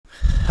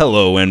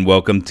Hello and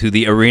welcome to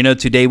the arena.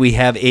 Today we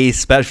have a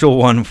special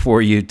one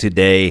for you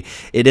today.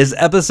 It is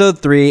episode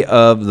 3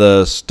 of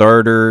the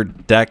starter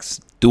decks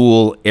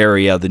duel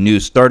area, the new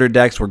starter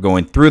decks. We're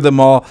going through them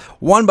all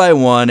one by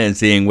one and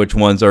seeing which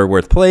ones are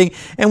worth playing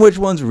and which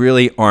ones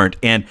really aren't.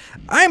 And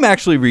I'm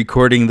actually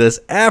recording this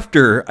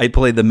after I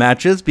play the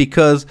matches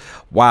because,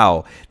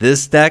 wow,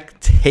 this deck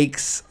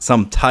takes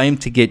some time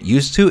to get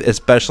used to,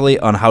 especially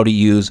on how to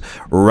use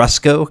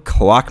Rusco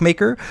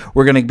Clockmaker.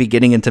 We're going to be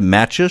getting into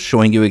matches,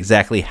 showing you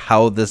exactly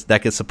how this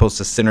deck is supposed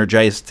to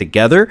synergize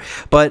together.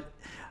 But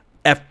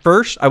at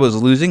first, I was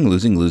losing.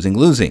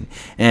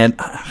 And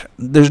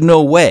there's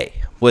no way.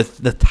 With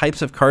the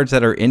types of cards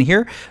that are in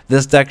here,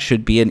 this deck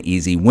should be an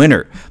easy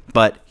winner.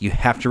 But you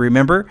have to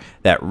remember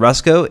that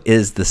Rusco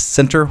is the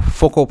center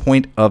focal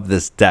point of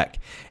this deck.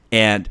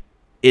 And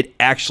it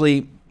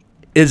actually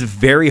is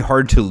very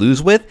hard to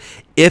lose with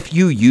if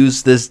you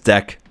use this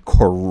deck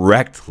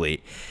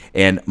correctly.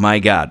 And my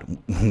God,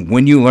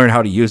 when you learn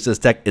how to use this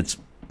deck, it's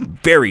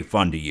very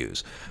fun to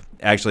use.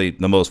 Actually,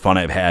 the most fun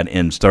I've had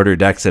in starter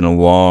decks in a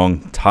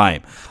long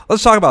time.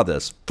 Let's talk about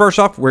this. First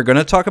off, we're going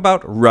to talk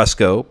about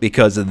Rusco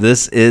because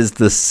this is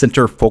the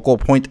center focal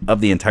point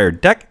of the entire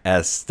deck,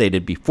 as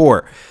stated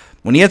before.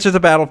 When he enters the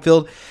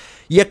battlefield,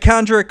 you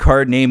conjure a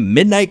card named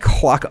Midnight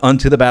Clock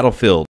onto the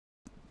battlefield.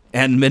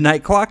 And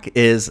Midnight Clock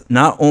is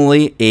not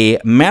only a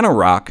mana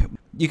rock,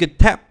 you could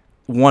tap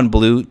 1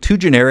 blue, 2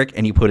 generic,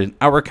 and you put an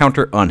hour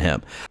counter on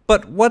him.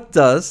 But what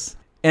does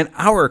an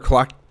hour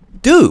clock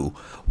do?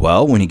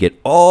 Well, when you get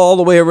all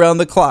the way around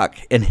the clock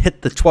and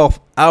hit the 12th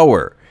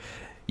hour,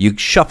 you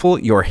shuffle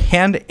your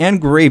hand and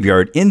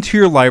graveyard into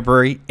your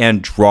library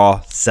and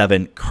draw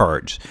 7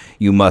 cards.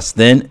 You must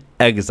then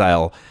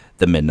exile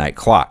the Midnight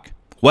Clock.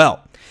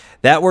 Well,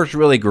 that works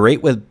really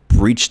great with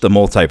Breach the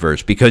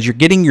Multiverse because you're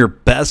getting your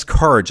best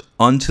cards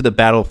onto the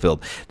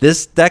battlefield.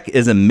 This deck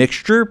is a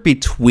mixture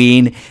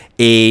between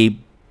a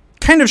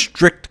kind of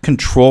strict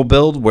control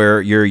build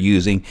where you're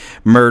using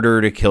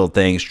Murder to kill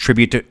things,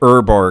 Tribute to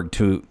Urborg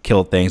to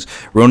kill things,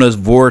 Rona's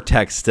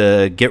Vortex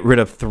to get rid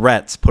of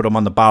threats, put them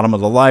on the bottom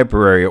of the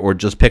library, or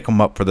just pick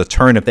them up for the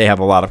turn if they have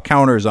a lot of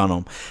counters on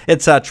them,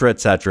 etc.,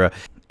 etc.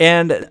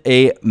 And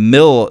a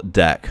mill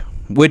deck,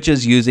 which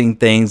is using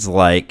things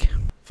like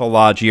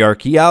Philology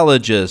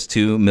Archaeologist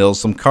to mill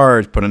some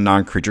cards, put a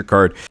non-creature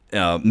card,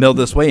 mill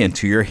this way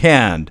into your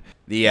hand.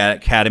 The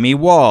Academy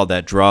Wall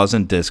that draws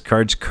and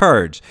discards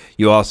cards.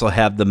 You also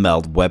have the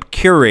Meld Web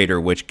Curator,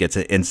 which gets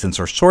an instance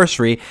or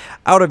sorcery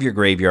out of your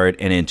graveyard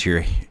and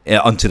into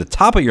onto the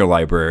top of your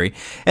library.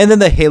 And then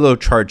the Halo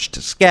Charged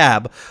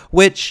Scab,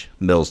 which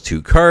mills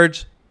 2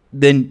 cards.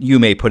 Then you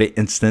may put an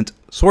instant,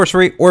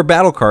 sorcery, or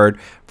battle card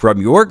from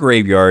your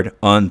graveyard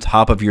on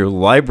top of your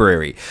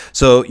library.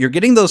 So you're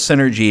getting those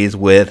synergies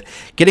with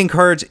getting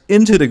cards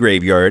into the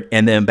graveyard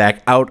and then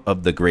back out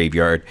of the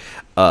graveyard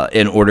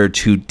in order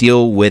to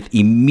deal with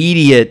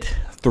immediate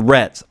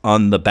threats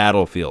on the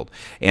battlefield.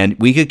 And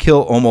we could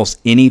kill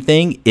almost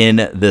anything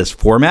in this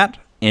format,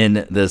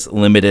 in this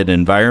limited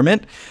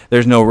environment.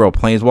 There's no real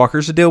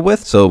planeswalkers to deal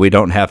with, so we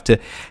don't have to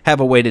have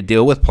a way to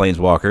deal with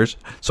planeswalkers.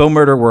 So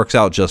murder works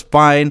out just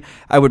fine.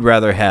 I would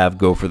rather have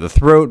Go for the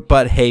Throat,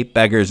 but hey,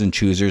 beggars and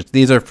choosers,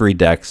 these are free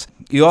decks.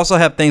 You also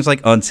have things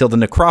like Unseal the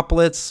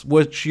Necropolis,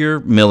 which you're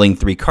milling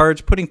 3 cards,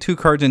 putting 2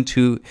 cards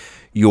into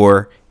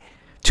your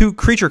 2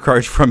 creature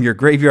cards from your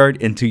graveyard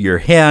into your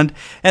hand,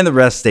 and the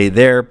rest stay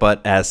there.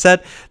 But as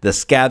said, the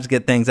Scabs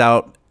get things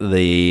out,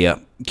 the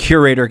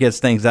Curator gets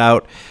things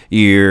out,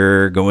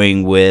 you're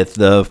going with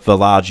the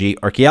Philology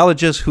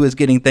Archaeologist who is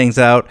getting things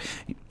out,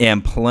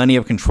 and plenty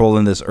of control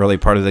in this early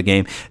part of the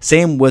game.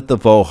 Same with the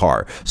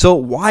Vohar. So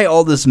why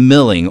all this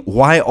milling?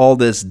 Why all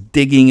this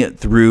digging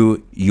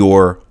through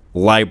your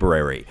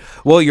library?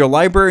 Well, your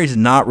library is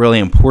not really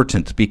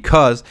important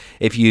because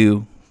if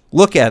you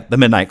look at the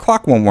Midnight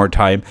Clock one more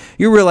time,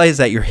 you realize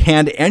that your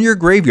hand and your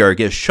graveyard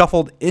get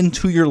shuffled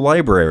into your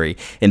library,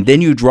 and then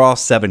you draw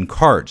 7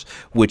 cards,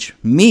 which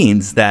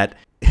means that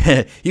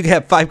you can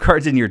have 5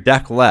 cards in your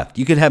deck left.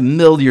 You can have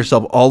milled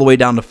yourself all the way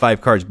down to 5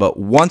 cards, but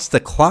once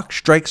the clock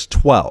strikes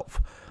 12,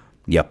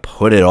 you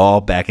put it all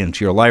back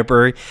into your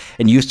library,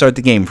 and you start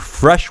the game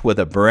fresh with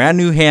a brand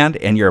new hand,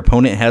 and your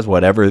opponent has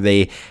whatever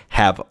they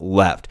have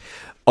left.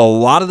 A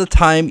lot of the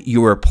time,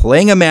 you are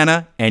playing a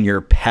mana, and you're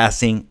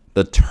passing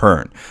the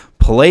turn.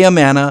 Play a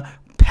mana,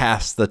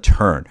 pass the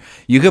turn.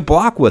 You could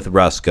block with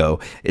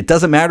Rusco. It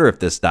doesn't matter if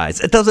this dies.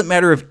 It doesn't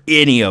matter if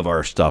any of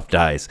our stuff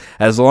dies.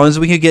 As long as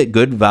we can get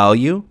good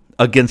value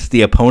against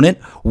the opponent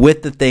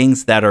with the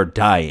things that are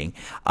dying,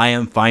 I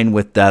am fine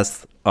with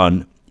death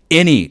on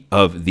any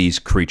of these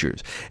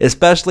creatures,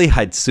 especially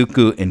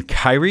Hitsuku and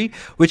Kairi,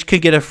 which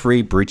could get a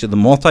free Breach of the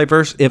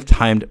Multiverse if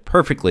timed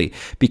perfectly,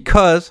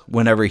 because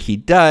whenever he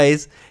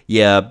dies,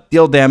 you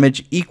deal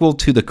damage equal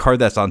to the card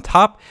that's on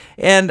top,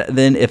 and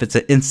then if it's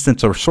an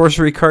instant or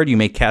sorcery card, you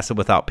may cast it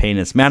without paying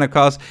its mana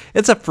cost.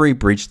 It's a free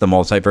Breach of the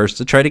Multiverse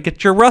to try to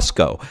get your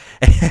Rusco.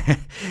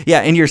 Yeah,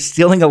 and you're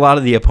stealing a lot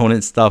of the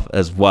opponent's stuff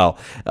as well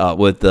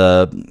with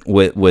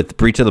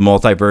Breach of the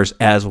Multiverse,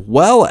 as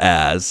well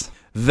as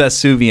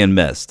Vesuvian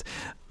Mist.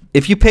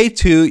 If you pay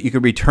 2, you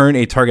can return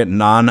a target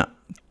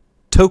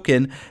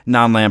non-token,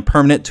 non-land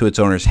permanent to its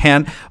owner's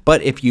hand.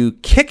 But if you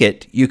kick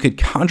it, you could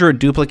conjure a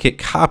duplicate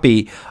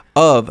copy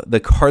of the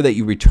card that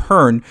you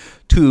return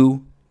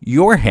to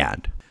your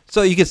hand.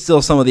 So you can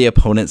steal some of the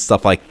opponent's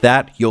stuff like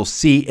that. You'll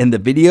see in the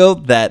video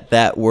that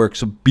that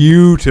works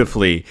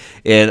beautifully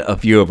in a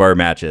few of our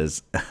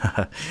matches.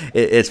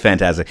 It's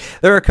fantastic.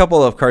 There are a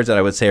couple of cards that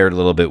I would say are a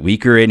little bit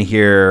weaker in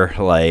here,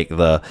 like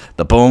the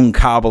Bone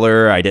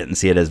Cobbler. I didn't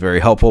see it as very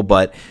helpful,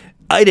 but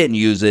I didn't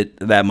use it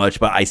that much,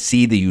 but I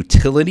see the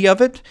utility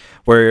of it,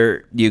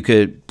 where you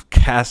could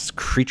cast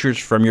creatures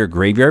from your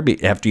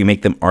graveyard after you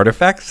make them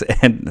artifacts,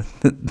 and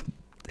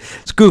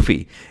it's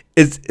goofy.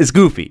 It's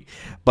goofy,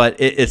 but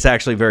it's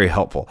actually very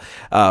helpful.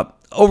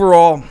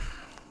 Overall,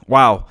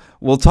 wow.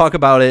 We'll talk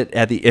about it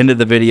at the end of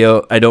the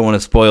video. I don't want to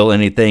spoil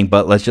anything,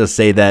 but let's just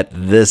say that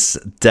this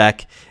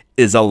deck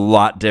is a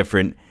lot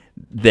different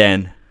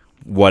than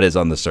what is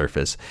on the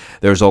surface.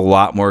 There's a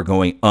lot more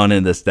going on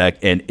in this deck,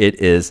 and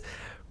it is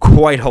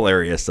quite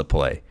hilarious to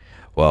play.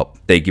 Well,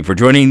 thank you for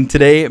joining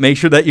today. Make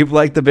sure that you've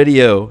liked the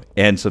video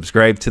and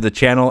subscribe to the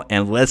channel,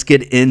 and let's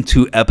get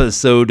into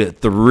episode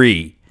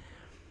 3.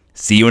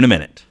 See you in a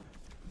minute.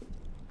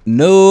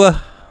 No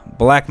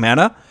black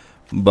mana,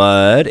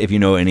 but if you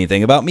know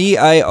anything about me,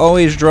 I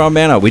always draw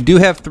mana. We do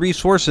have 3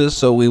 sources,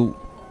 so we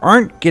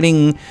aren't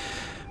getting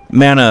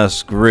mana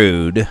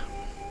screwed.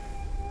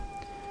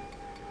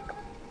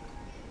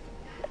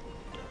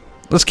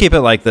 Let's keep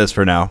it like this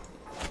for now.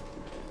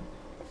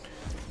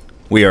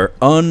 We are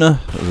on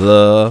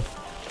the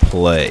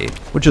play,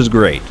 which is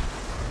great.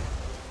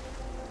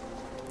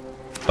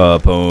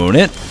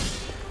 Opponent.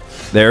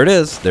 There it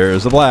is.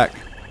 There's the black.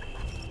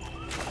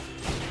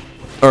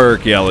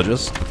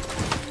 Archaeologist.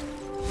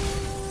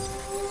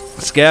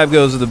 Scab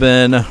goes to the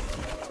bin,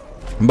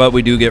 but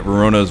we do get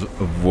Verona's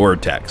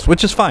Vortex,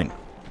 which is fine.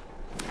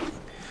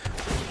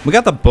 We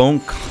got the Bone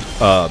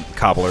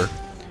Cobbler,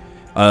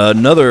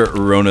 another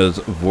Verona's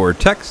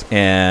Vortex,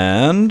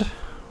 and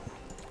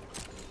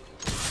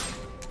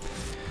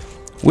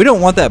we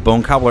don't want that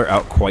Bone Cobbler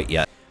out quite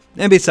yet.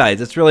 And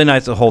besides, it's really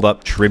nice to hold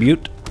up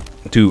Tribute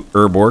to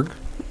Urborg.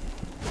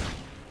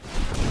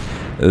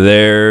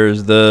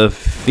 There's the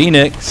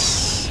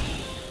Phoenix.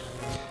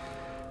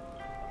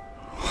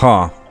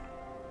 Huh.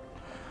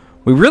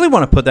 We really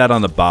want to put that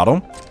on the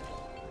bottom.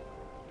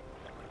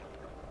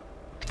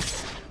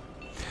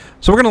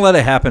 So we're going to let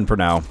it happen for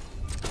now.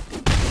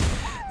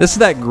 This is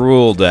that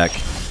Gruul deck.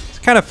 It's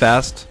kind of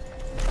fast.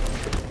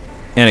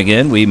 And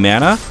again, we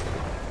mana.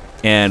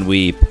 And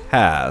we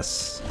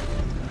pass.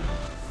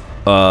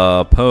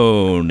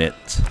 Opponent.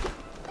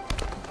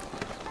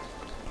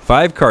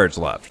 5 cards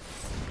left.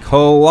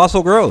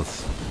 Colossal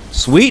Growth.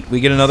 Sweet, we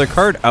get another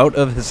card out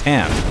of his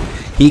hand.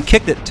 He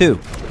kicked it too.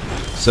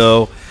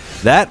 So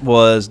that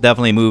was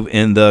definitely a move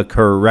in the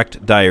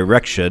correct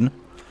direction.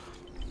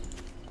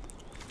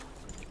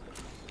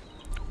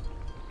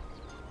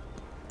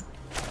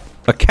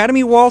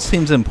 Academy Wall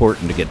seems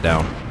important to get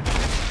down.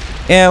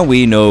 And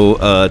we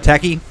know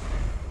Tacky.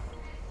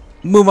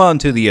 Move on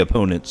to the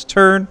opponent's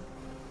turn.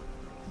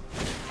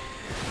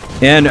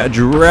 And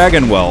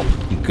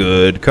Dragonwell.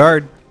 Good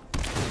card.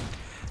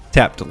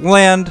 Tapped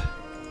land.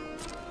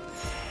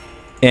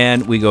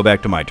 And we go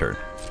back to my turn.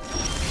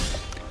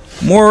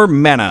 More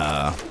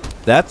mana.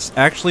 That's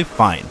actually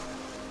fine.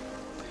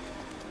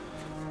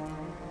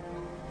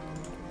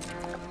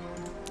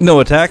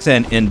 No attacks,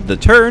 and end the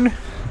turn.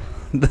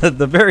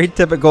 The very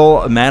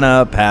typical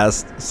mana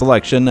pass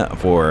selection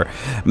for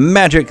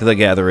Magic the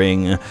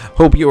Gathering.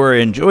 Hope you are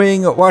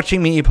enjoying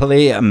watching me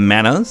play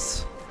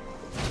manas.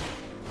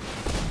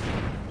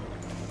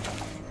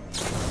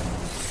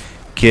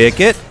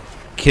 Kick it.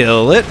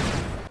 Kill it.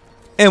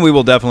 And we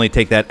will definitely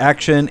take that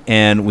action,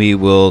 and we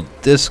will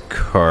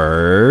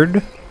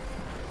discard.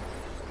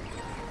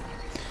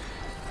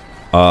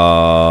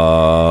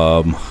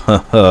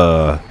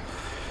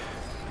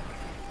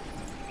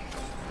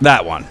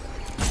 That one.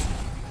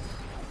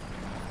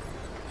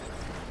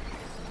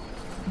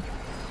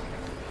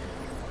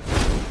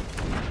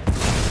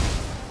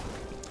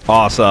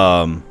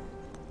 Awesome.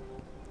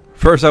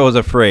 First I was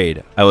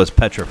afraid. I was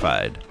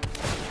petrified.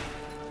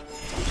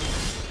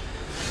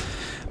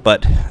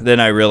 But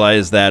then I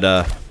realized that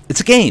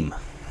it's a game,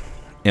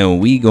 and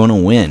we gonna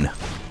win.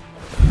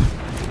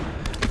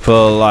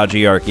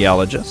 Philology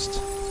Archaeologist.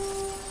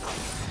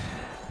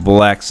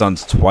 Black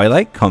Sun's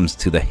Twilight comes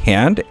to the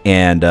hand,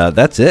 and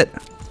that's it.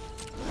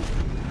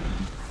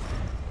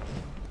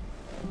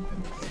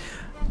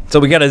 So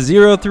we got a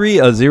 0-3,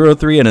 a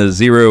 0-3, and a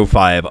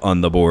 0-5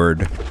 on the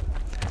board.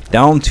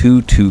 Down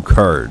to 2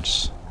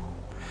 cards.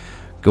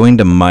 Going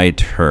to my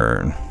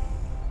turn.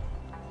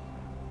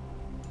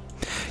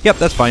 Yep,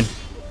 that's fine.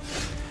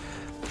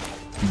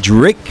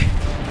 Drake.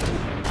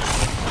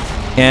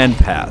 And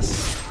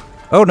pass.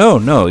 Oh,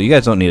 no, you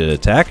guys don't need an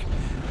attack.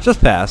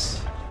 Just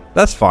pass.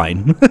 That's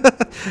fine.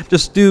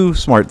 Just do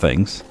smart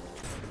things.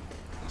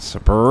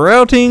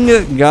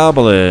 Sprouting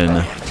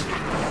Goblin.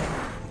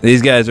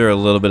 These guys are a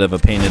little bit of a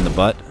pain in the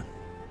butt.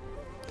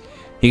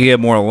 He can get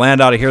more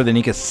land out of here than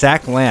he can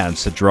sack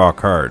lands to draw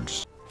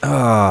cards.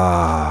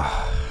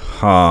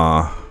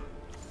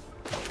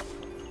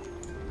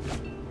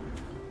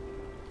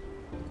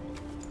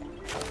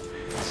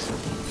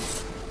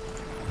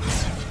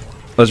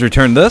 Let's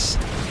return this.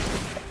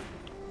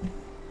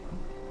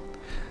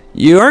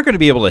 You aren't going to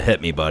be able to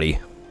hit me, buddy.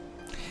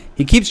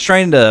 He keeps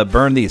trying to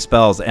burn these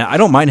spells, and I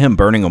don't mind him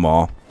burning them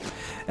all.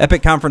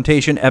 Epic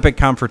Confrontation,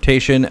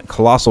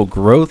 Colossal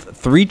Growth.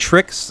 3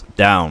 tricks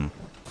down.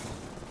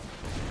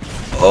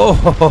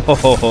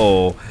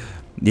 Oh,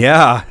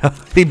 yeah.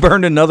 He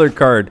burned another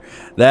card.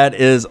 That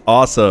is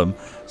awesome.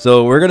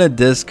 So we're going to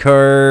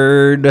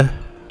discard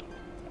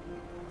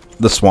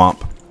the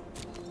Swamp.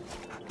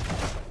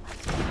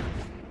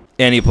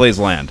 And he plays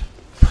land.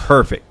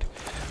 Perfect.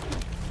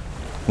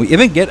 We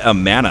even get a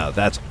mana.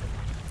 That's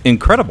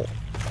incredible.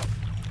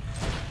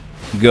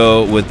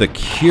 Go with the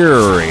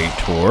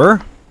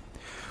Curator.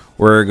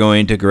 We're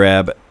going to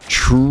grab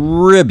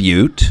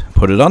Tribute,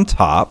 put it on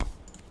top,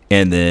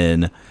 and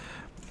then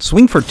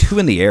swing for 2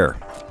 in the air.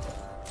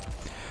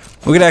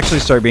 We could actually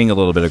start being a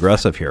little bit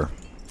aggressive here,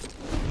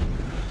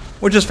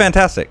 which is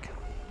fantastic.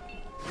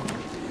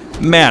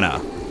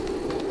 Mana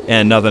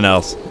and nothing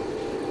else.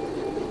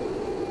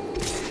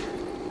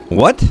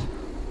 What?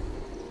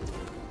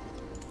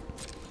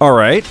 All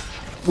right,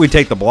 we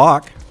take the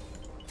block.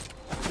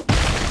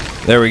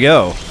 There we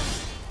go.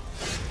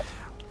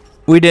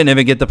 We didn't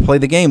even get to play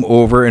the game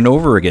over and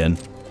over again.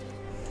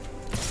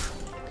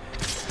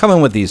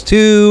 Coming with these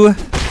 2,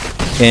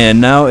 and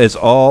now it's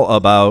all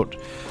about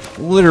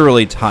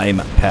literally time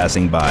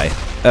passing by.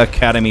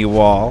 Academy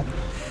Wall,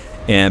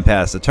 and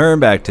pass the turn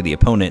back to the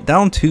opponent,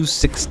 down to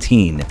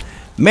 16.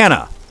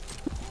 Mana.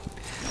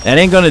 That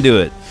ain't gonna do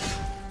it.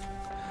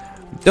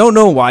 Don't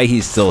know why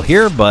he's still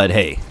here, but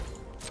hey.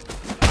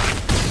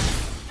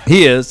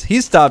 He is.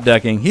 He's stop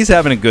decking. He's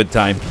having a good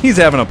time. He's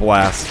having a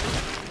blast.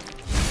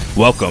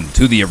 Welcome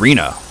to the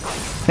arena.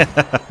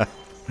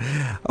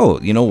 Oh,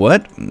 you know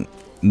what?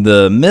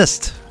 The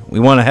Mist. We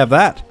want to have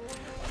that.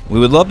 We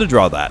would love to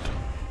draw that.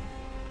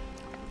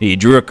 He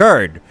drew a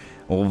card.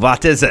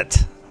 What is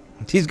it?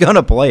 He's going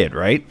to play it,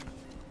 right?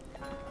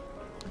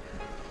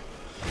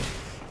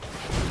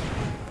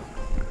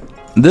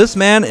 This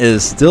man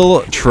is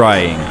still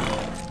trying.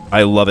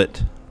 I love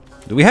it.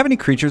 Do we have any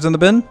creatures in the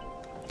bin?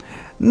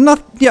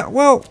 Yeah,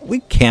 well, we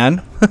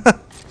can.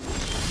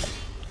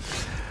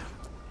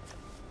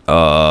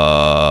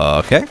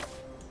 Okay.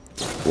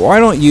 Why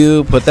don't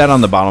you put that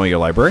on the bottom of your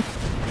library?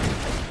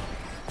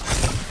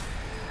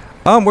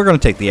 We're going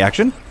to take the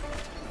action.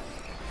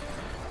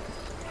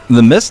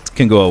 The Mist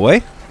can go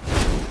away.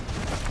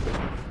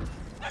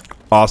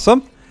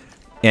 Awesome.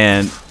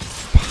 And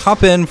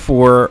pop in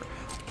for,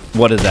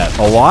 what is that?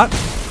 A lot?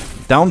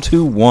 Down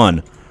to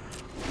 1.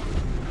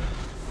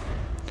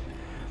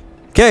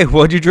 Okay,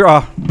 what'd you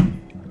draw?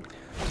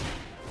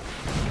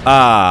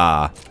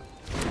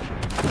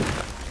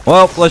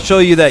 Well, let's show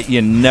you that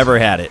you never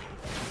had it.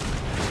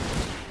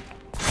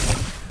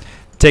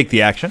 Take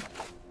the action.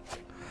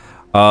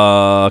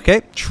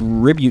 Okay,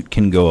 Tribute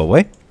can go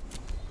away.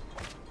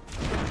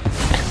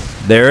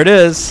 There it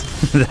is.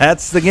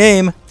 That's the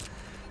game.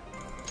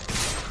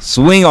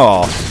 Swing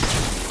all.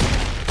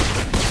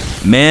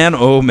 Man,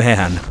 oh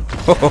man.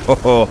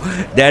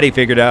 Daddy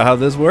figured out how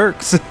this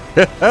works.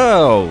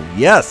 Oh,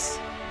 yes.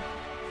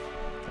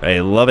 I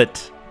love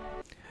it.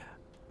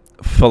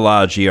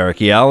 Philology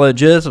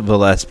Archaeologist,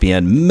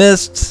 Valespian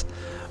Mists,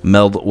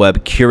 Meld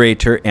Web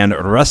Curator, and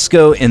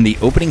Rusco in the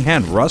opening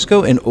hand.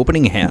 Rusco in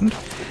opening hand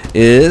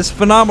is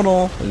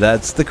phenomenal.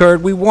 That's the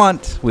card we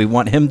want. We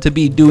want him to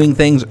be doing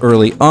things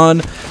early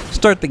on.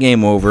 Start the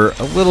game over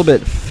a little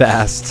bit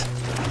fast.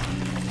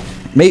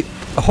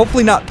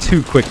 Hopefully not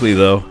too quickly,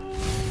 though,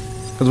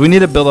 because we need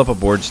to build up a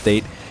board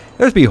state.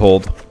 There's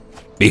Behold.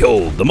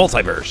 Behold the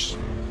multiverse.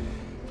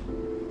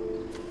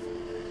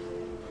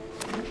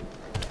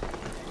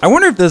 I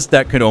wonder if this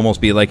deck could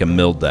almost be like a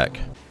mill deck.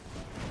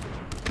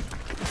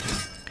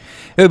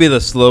 It would be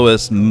the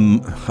slowest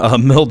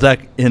mill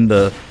deck in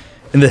the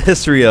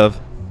history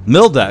of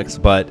mill decks,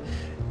 but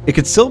it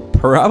could still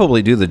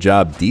probably do the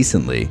job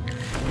decently.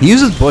 He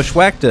uses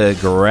Bushwhack to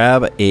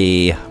grab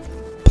a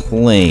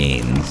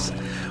Plains.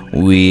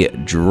 We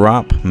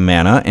drop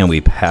mana and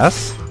we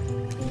pass.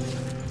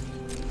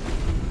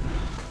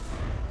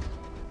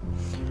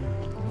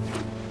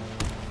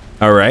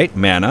 All right,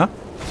 mana.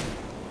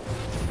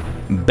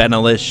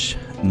 Benelish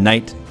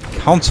Knight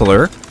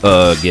Counselor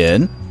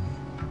again.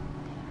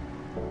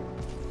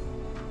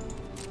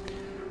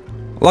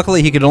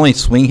 Luckily, he could only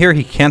swing here.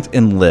 He can't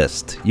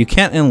enlist. You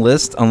can't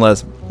enlist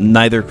unless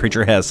neither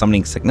creature has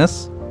Summoning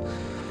Sickness.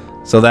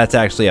 So that's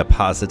actually a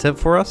positive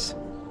for us.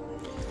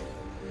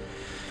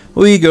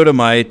 We go to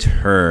my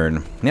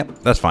turn. Yep,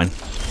 that's fine.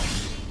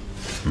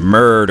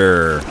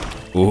 Murder.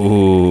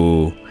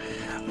 Ooh.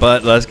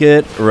 But let's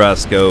get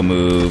Rusco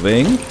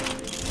moving.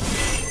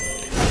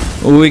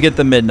 We get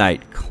the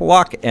Midnight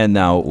Clock, and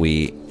now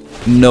we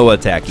no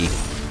attacky.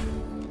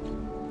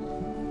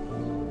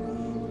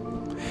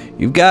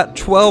 You've got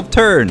 12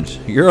 turns.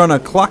 You're on a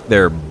clock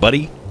there,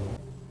 buddy.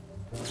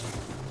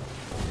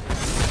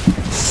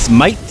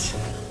 Smite.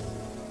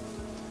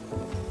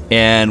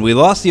 And we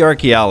lost the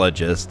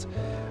archaeologist,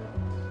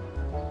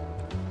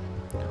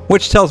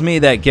 which tells me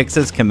that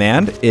Gix's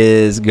command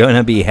is going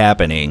to be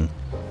happening.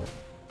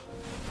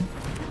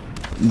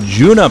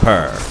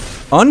 Juniper.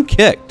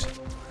 Unkicked.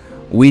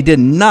 We did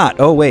not.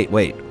 Oh, wait.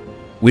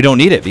 We don't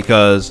need it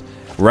because,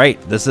 right,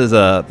 this is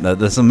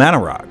a mana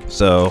rock.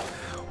 So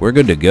we're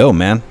good to go,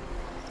 man.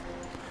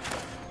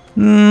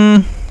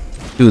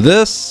 Do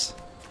this.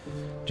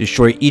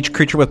 Destroy each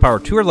creature with power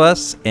 2 or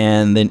less,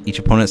 and then each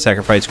opponent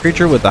sacrifice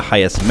creature with the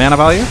highest mana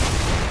value.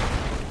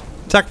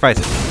 Sacrifice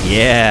it.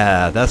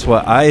 Yeah, that's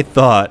what I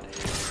thought.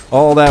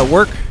 All that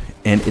work,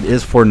 and it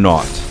is for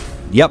naught.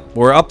 Yep,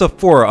 we're up to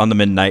 4 on the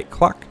midnight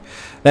clock.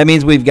 That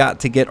means we've got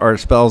to get our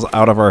spells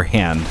out of our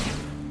hand.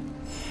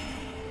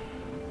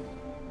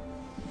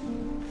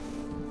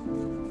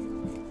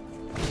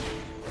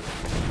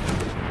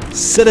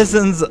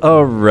 Citizen's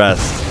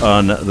Arrest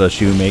on the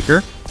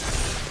Shoemaker.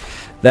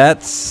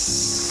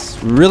 That's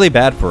really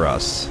bad for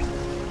us.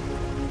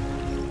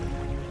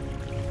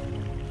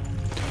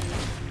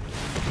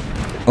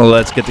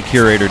 Let's get the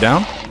Curator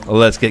down.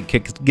 Let's get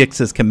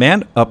Gix's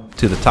command up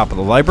to the top of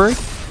the library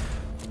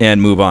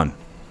and move on.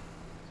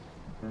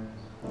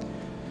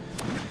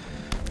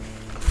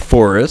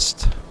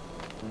 Forest.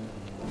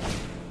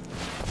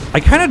 I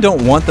kind of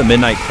don't want the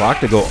midnight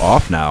clock to go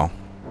off now.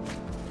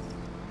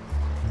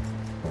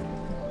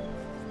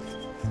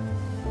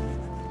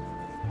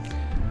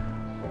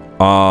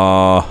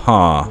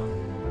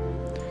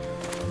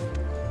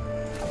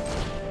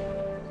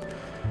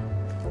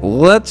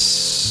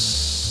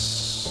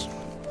 Let's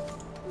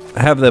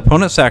have the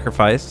opponent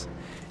sacrifice,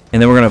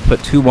 and then we're going to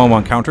put 2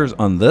 1/1 counters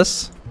on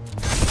this.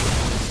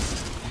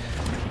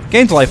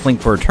 Gains lifelink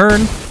for a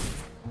turn.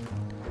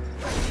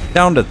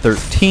 Down to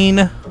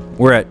 13.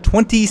 We're at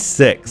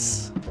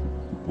 26.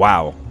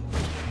 Wow.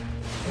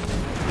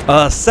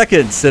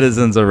 Second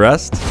Citizen's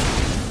Arrest.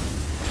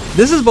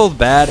 This is both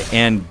bad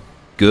and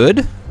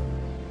good,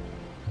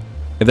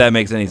 if that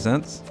makes any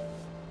sense.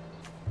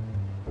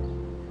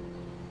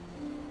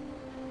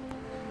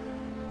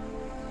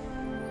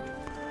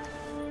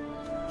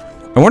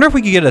 I wonder if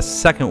we could get a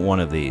second one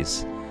of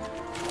these.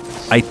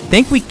 I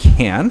think we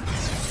can.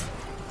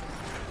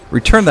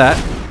 Return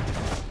that.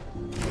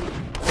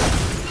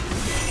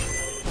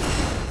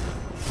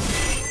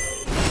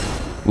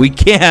 We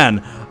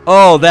can.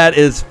 Oh, that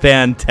is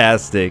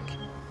fantastic.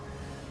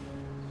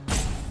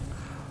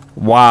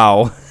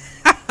 Wow.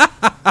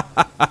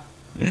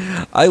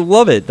 I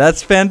love it.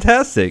 That's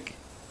fantastic.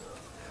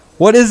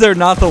 What is there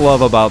not to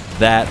love about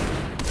that?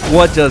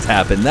 What just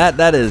happened?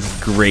 That is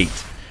great.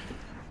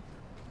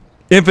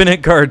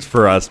 Infinite cards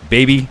for us,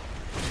 baby.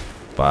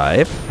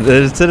 5.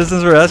 The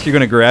Citizen's Arrest. You're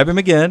going to grab him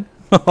again.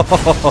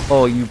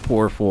 Oh, you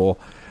poor fool.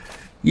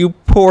 You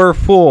poor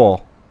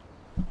fool.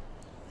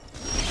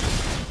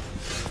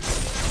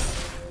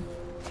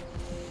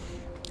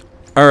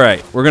 All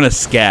right, we're going to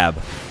scab.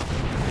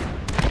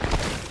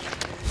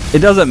 It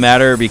doesn't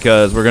matter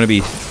because we're going to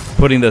be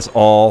putting this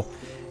all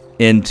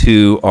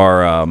into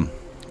our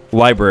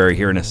library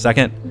here in a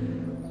second.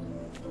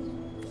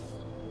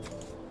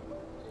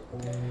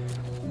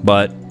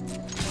 But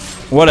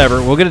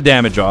whatever, we'll get a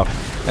damage off.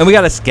 And we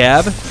got a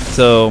scab,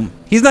 so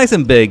he's nice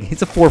and big.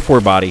 He's a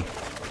 4/4 body.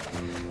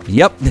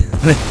 Yep,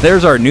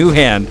 there's our new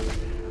hand.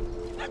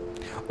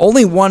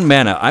 Only 1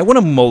 mana. I want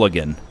a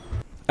mulligan.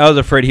 I was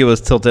afraid he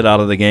was tilted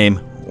out of the game.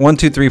 1,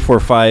 2, 3, 4,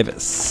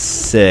 5,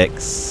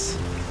 6.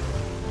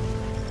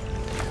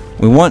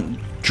 We want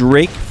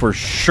Drake for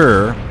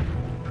sure.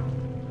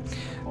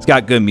 It's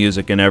got good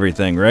music and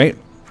everything, right?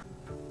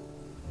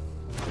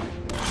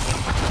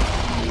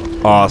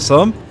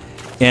 Awesome.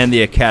 And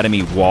the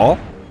Academy Wall.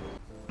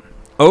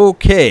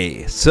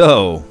 Okay,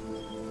 so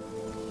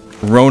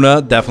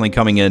Rona definitely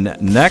coming in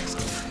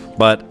next,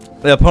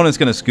 but the opponent's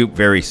going to scoop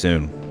very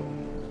soon.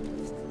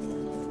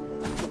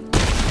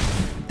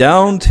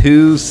 Down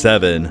to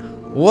 7.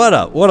 What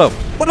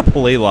a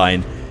play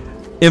line.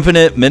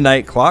 Infinite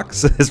midnight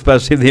clocks,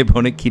 especially if the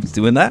opponent keeps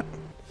doing that.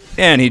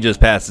 And he just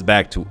passes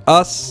back to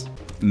us.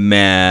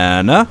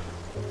 Mana.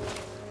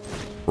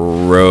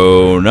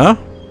 Rona.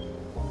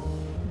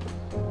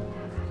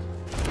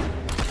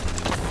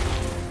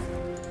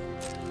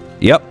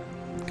 Yep.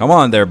 Come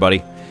on there,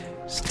 buddy.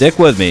 Stick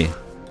with me.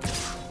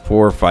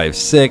 4, 5,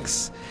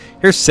 6.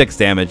 Here's 6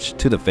 damage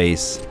to the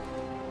face.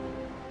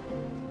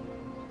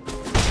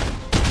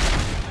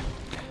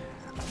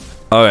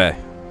 Okay.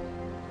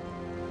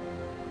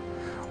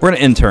 We're going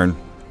to intern.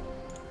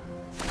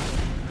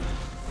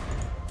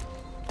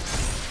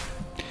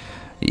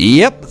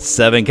 Yep,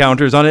 7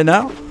 counters on it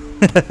now.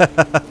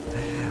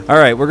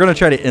 Alright, we're going to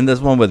try to end this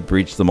one with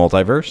Breach the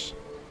Multiverse.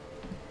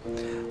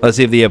 Let's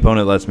see if the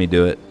opponent lets me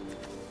do it.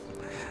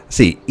 Let's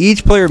see,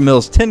 each player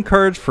mills 10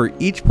 cards. For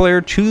each player,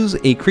 choose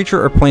a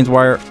creature or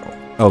planeswire.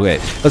 Okay,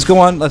 let's go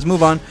on. Let's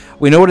move on.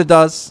 We know what it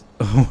does.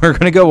 We're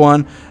going to go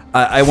on.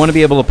 I want to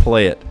be able to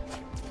play it.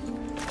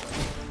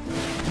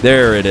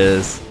 There it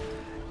is.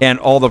 And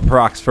all the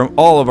procs from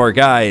all of our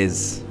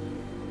guys.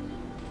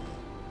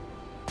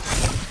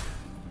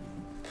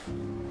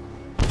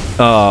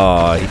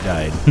 Oh, he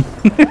died.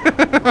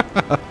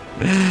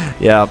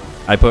 Yeah,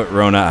 I put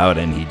Rona out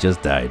and he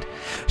just died.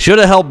 Should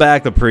have held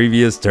back the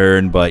previous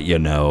turn, but you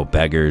know,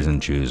 beggars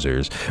and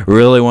choosers.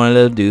 Really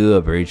wanted to do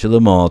a breach of the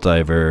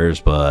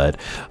multiverse, but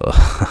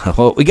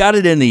well, we got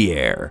it in the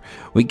air.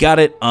 We got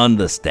it on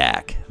the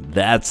stack.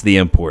 That's the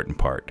important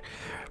part.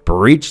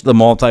 Breach the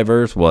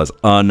multiverse was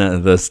on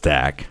the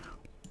stack.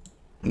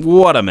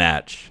 What a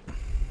match.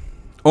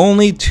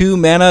 Only 2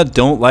 mana.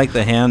 Don't like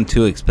the hand.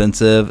 Too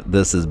expensive.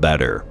 This is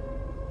better.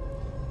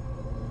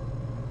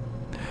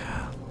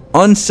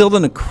 Unseal the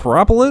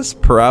Necropolis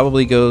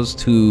probably goes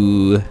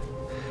to...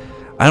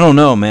 I don't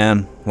know,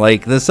 man.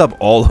 Like, this stuff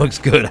all looks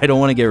good. I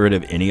don't want to get rid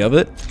of any of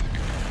it.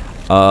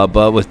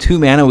 But with 2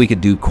 mana, we could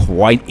do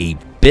quite a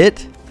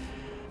bit.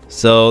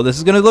 So this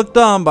is going to look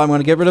dumb, but I'm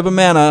going to get rid of a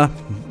mana.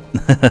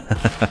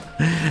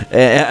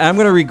 I'm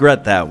going to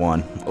regret that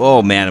one.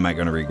 Oh, man, am I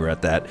going to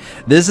regret that.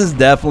 This is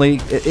definitely...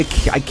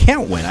 I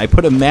can't win. I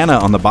put a mana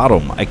on the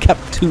bottom. I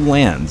kept 2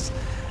 lands.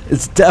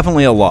 It's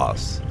definitely a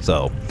loss.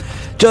 So...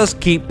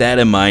 just keep that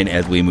in mind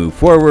as we move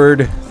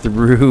forward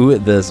through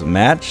this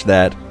match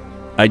that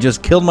I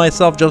just killed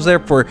myself just there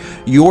for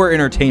your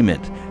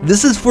entertainment.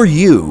 This is for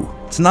you.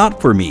 It's not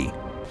for me.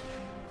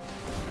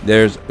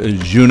 There's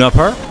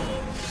Juniper.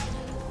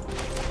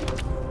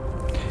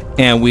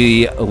 And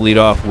we lead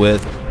off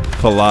with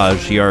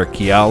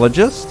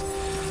Pelagiarchaeologist.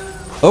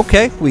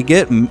 Okay, we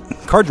get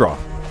card draw.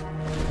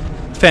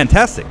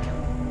 Fantastic.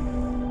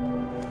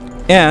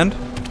 And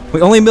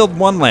we only milled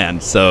 1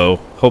 land,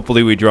 so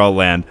hopefully we draw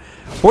land.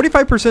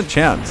 45%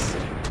 chance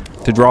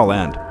to draw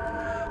land.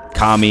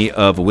 Kami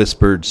of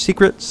Whispered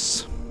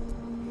Secrets.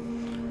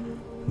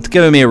 It's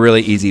giving me a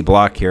really easy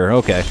block here.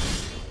 Okay.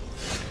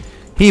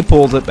 He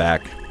pulls it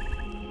back.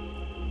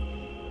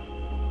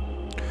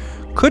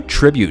 Could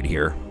tribute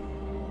here.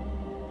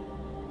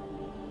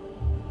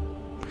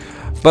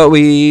 But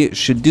we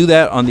should do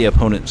that on the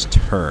opponent's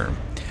turn.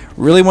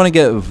 Really want to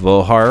get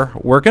Vohar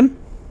working.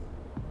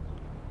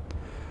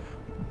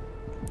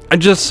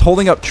 And just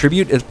holding up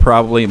tribute is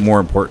probably more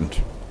important.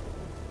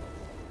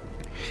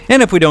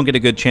 And if we don't get a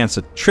good chance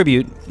to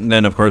tribute,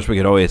 then of course we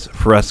could always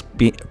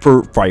Phyrexian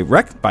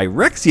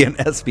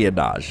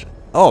Espionage.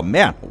 Oh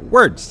man,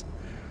 words.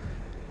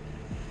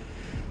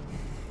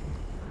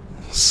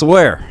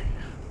 Swear.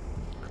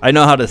 I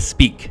know how to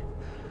speak.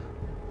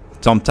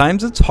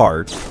 Sometimes it's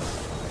hard.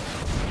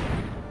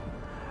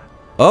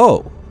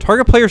 Oh,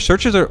 target player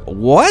searches are...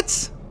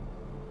 what?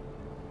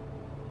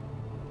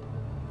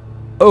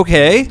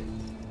 Okay.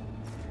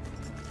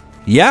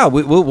 Yeah,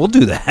 we'll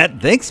do that.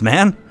 Thanks,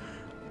 man.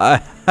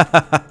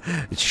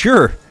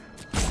 Sure.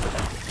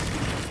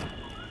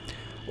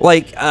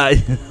 Like,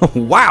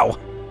 wow.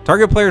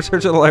 Target player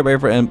searches the library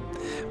for and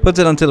puts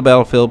it onto the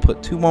battlefield.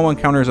 Put 2 1/1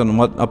 counters on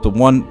up to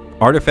 1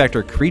 artifact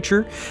or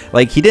creature.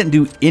 Like, he didn't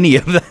do any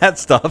of that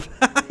stuff.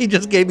 He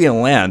just gave me a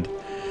land.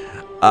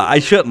 I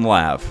shouldn't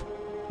laugh.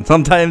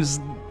 Sometimes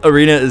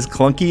Arena is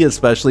clunky,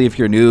 especially if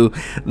you're new.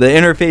 The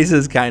interface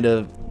is kind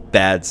of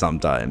bad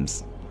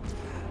sometimes.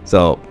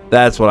 So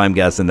that's what I'm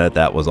guessing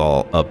that was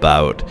all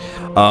about.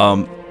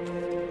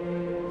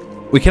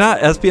 We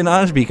cannot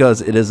espionage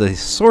because it is a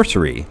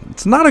sorcery.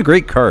 It's not a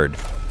great card.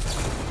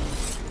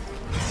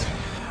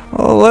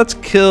 Well, let's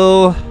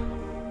kill...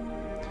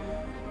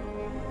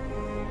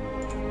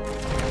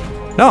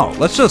 no,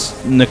 let's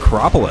just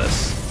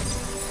Necropolis.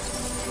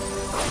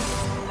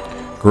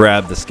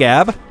 Grab the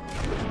scab.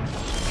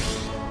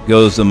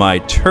 Goes to my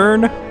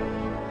turn.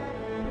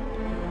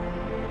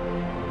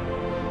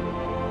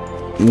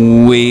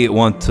 We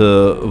want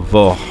to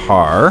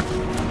Vohar.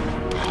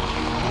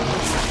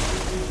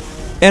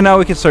 And now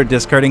we can start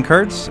discarding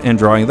cards and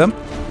drawing them.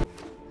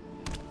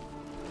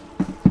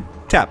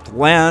 Tapped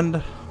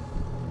land.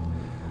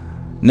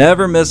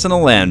 Never missing a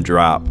land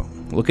drop.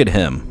 Look at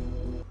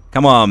him.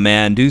 Come on,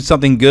 man. Do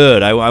something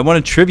good. I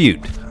want to tribute.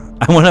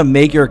 I want to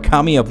make your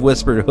Kami of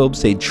Whispered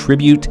Hopes a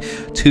tribute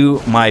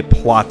to my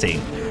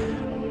plotting.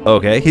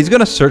 Okay, he's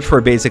going to search for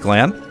a basic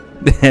land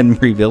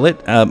and reveal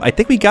it. I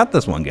think we got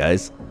this one,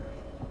 guys.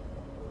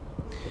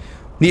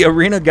 The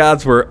arena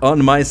gods were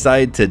on my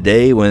side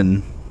today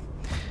when,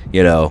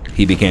 you know,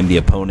 he became the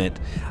opponent.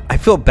 I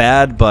feel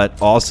bad,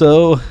 but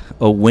also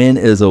a win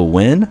is a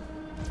win.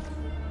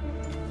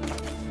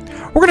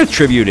 We're going to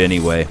tribute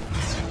anyway.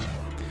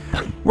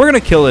 We're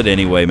going to kill it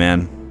anyway,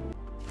 man.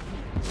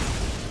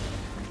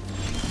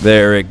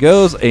 There it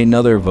goes.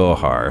 Another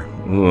Vohar.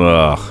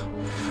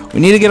 Ugh. We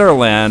need to get our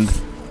land.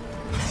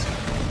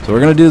 So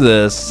we're going to do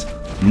this.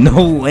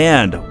 No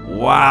land.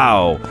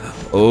 Wow.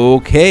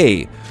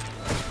 Okay.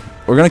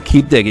 We're going to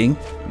keep digging.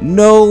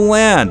 No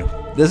land.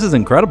 This is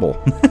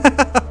incredible.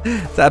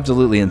 It's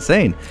absolutely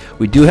insane.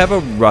 We do have a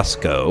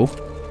Rusco.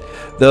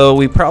 Though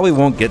we probably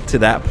won't get to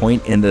that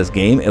point in this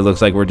game. It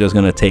looks like we're just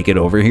going to take it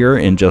over here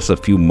in just a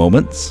few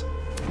moments.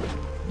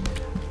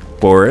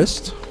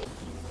 Forest.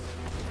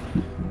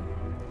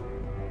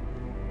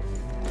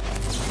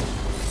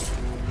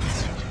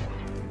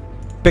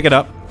 Pick it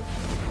up.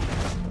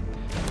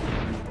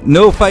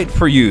 No fight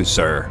for you,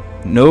 sir.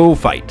 No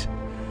fight.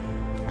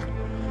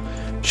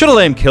 Should have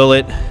let him kill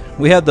it.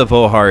 We had the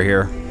Vohar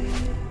here.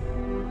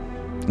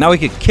 Now we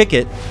could kick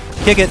it.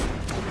 Kick it.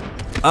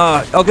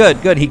 Oh,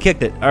 good, good. He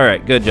kicked it. All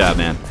right, good job,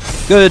 man.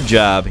 Good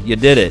job. You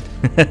did it.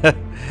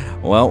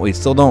 Well, we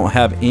still don't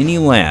have any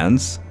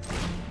lands.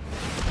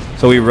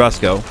 So we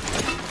Rusco.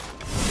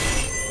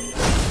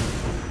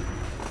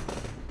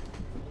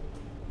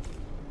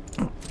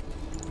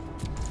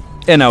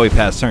 And now we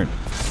pass turn.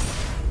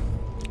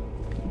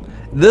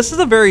 This is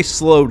a very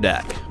slow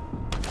deck.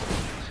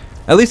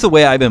 At least the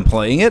way I've been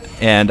playing it.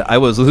 And I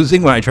was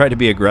losing when I tried to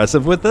be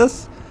aggressive with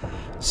this.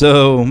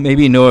 So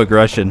maybe no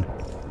aggression.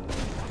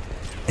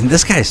 And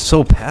this guy is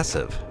so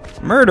passive.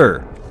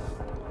 Murder.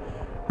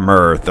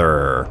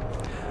 Murder.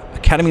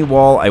 Academy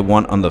Wall I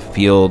want on the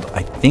field.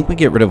 I think we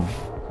get rid of...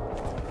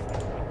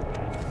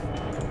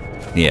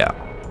 Yeah.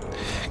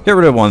 Get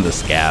rid of one of the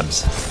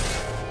scabs.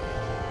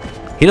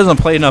 He doesn't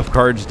play enough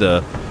cards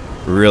to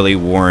really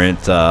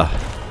warrant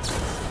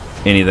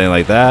anything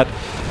like that.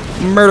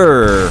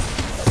 Murder.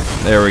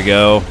 There we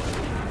go.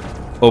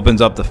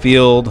 Opens up the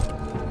field.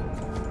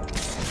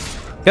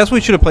 Guess we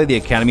should have played the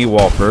Academy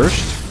Wall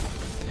first.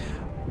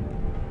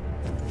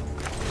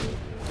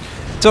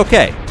 It's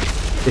okay.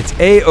 It's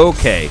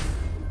A-okay.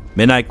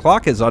 Midnight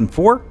Clock is on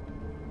 4.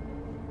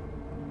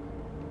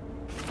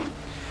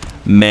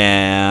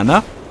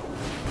 Mana.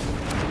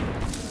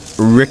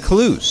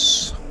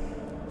 Recluse.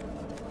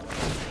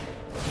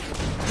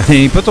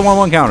 He puts a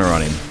 1/1 counter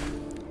on him.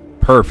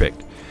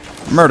 Perfect.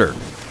 Murder.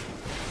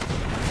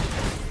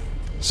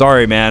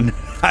 Sorry, man.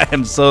 I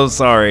am so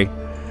sorry.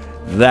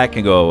 That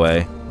can go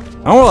away.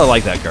 I don't really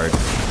like that card.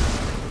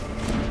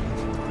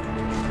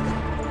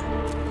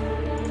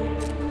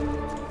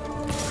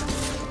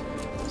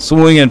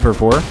 Swing in for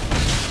 4.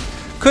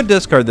 Could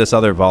discard this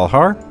other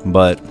Valhar,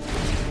 but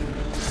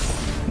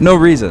no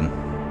reason.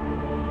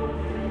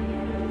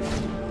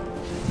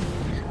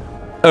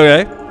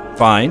 Okay,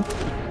 fine.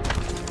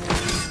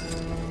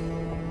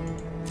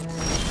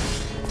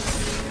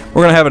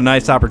 We're going to have a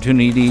nice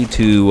opportunity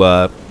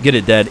to get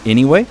it dead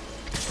anyway.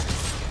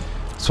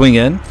 Swing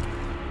in.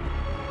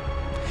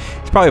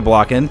 He's probably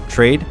blocking.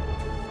 Trade.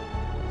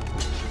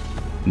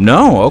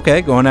 No,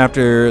 okay. Going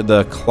after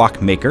the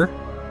Clockmaker.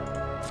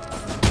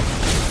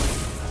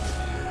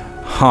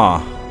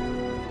 Huh.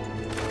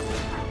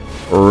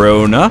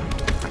 Rona.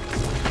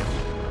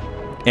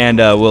 And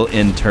we'll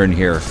end turn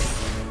here.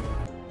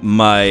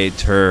 My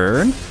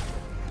turn.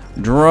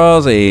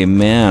 Draws a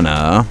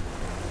mana.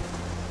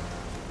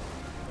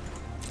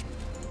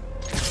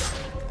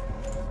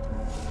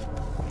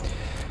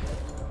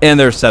 And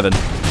there's 7.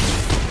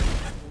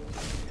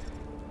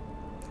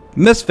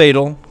 Miss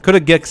Fatal. Could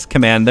have Gix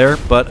command there,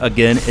 but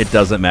again, it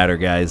doesn't matter,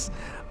 guys.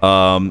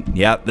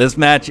 Yeah, this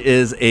match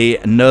is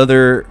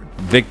another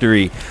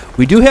victory.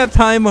 We do have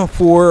time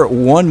for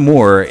one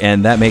more,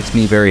 and that makes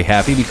me very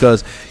happy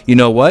because, you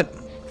know what?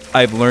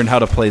 I've learned how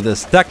to play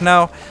this deck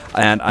now,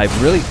 and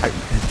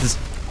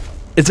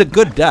it's a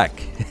good deck.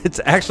 It's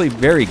actually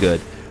very good.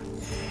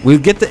 We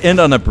get to end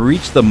on a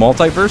Breach the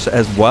Multiverse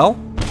as well.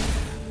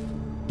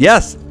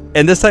 Yes.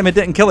 And this time it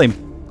didn't kill him.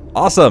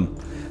 Awesome.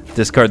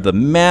 Discard the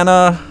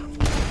mana.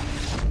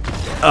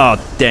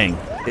 Oh, dang.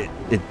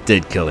 It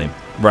did kill him.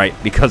 Right,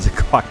 because the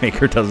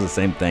Clockmaker does the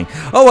same thing.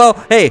 Oh,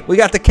 well, hey, we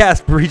got to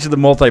cast Breach of the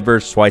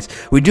Multiverse twice.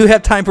 We do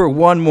have time for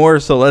one more,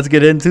 so let's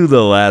get into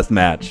the last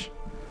match.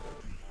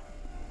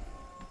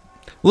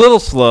 A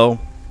little slow,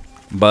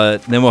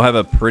 but then we'll have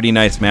a pretty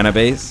nice mana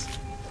base.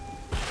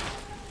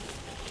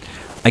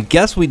 I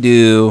guess we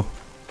do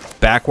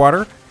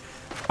Backwater,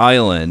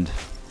 Island,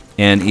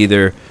 and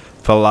either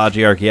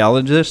Philology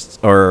Archaeologists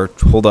or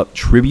Hold Up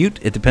Tribute.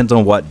 It depends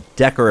on what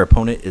deck our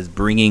opponent is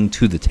bringing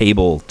to the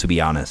table, to be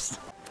honest.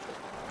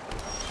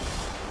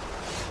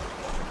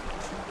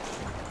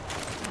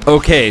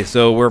 Okay,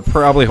 so we're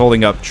probably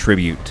holding up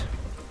Tribute.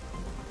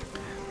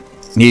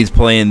 He's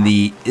playing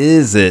the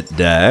Is It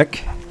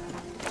deck.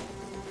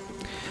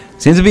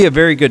 Seems to be a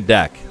very good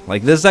deck.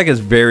 Like, this deck is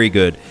very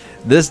good.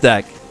 This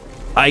deck,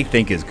 I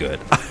think, is good.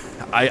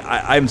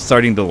 I'm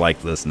starting to like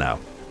this now.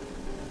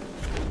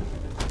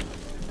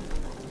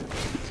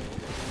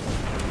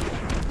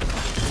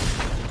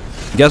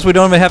 Guess we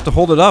don't even have to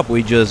hold it up.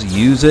 We just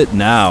use it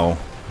now.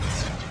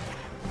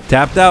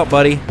 Tapped out,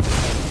 buddy.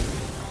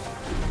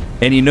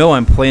 And you know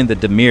I'm playing the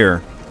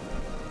Dimir.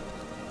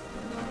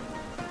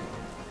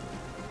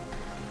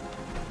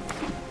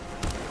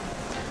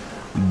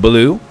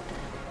 Blue.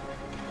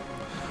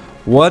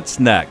 What's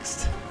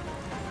next?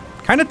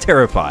 Kind of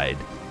terrified.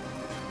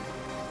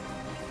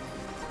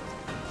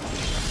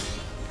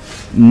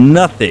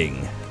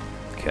 Nothing.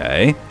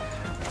 Okay.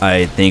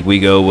 I think we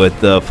go with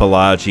the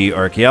Philology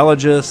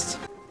Archaeologist.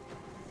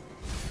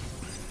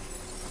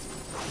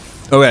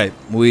 Okay,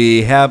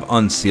 we have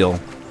Unseal.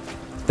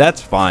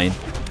 That's fine.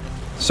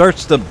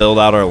 Starts to build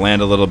out our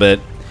land a little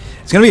bit.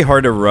 It's going to be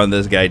hard to run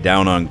this guy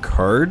down on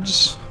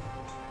cards.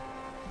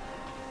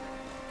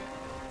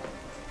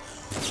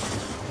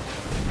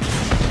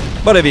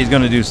 But if he's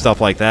going to do stuff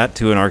like that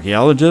to an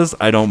Archaeologist,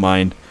 I don't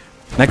mind.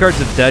 That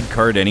card's a dead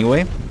card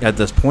anyway at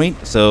this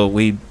point, so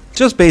we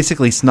Just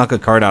basically snuck a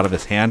card out of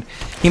his hand.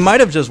 He might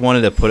have just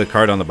wanted to put a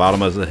card on the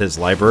bottom of his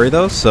library,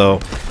 though, so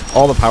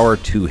all the power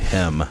to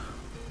him.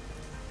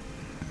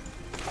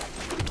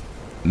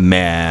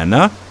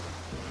 Mana.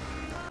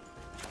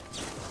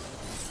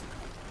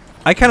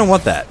 I kind of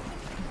want that.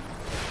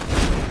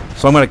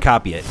 So I'm going to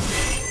copy it.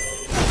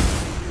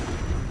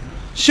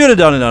 Should have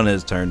done it on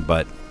his turn,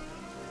 but...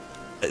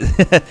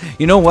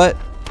 you know what?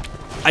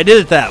 I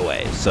did it that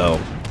way, so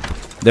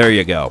there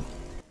you go.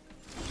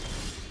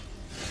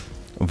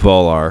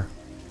 Volar.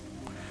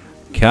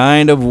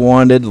 Kind of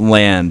wanted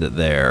land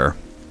there.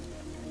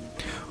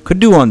 Could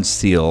do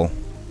unseal.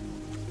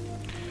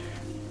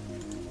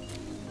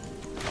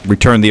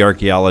 Return the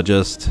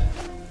archaeologist.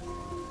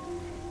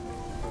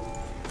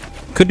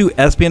 Could do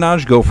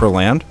espionage, go for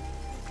land.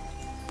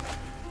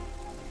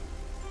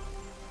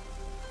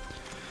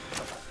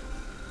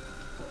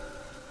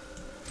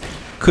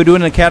 Could do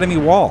an academy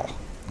wall.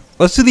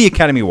 Let's do the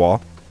academy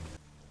wall.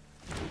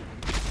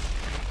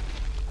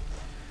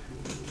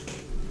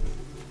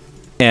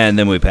 And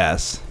then we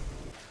pass.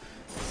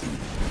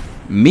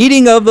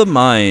 Meeting of the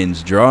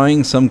Minds,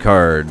 drawing some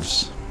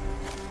cards.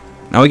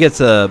 Now we get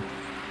to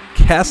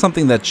cast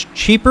something that's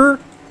cheaper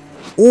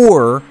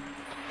or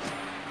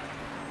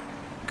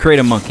create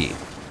a monkey.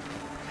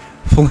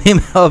 Flame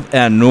of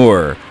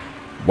Anur.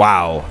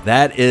 Wow,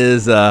 that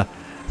is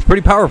it's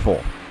pretty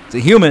powerful. It's a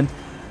human,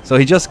 so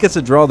he just gets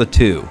to draw the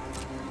 2.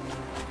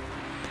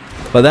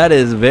 But that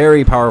is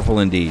very powerful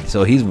indeed.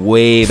 So he's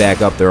way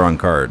back up there on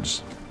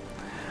cards.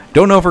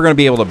 Don't know if we're going to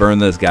be able to burn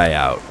this guy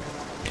out.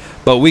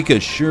 But we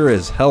could sure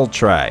as hell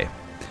try.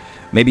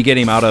 Maybe get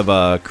him out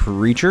of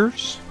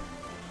creatures.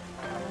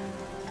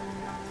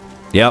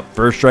 Yep,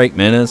 first strike,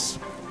 menace.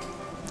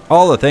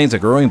 All the things a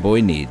growing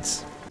boy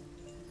needs.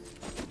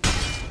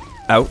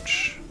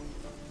 Ouch.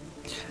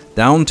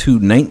 Down to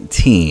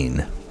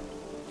 19.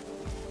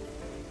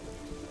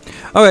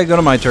 Okay, go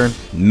to my turn.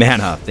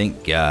 Mana,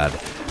 thank God.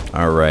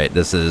 Alright,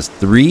 this is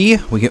 3.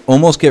 We can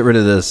almost get rid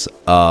of this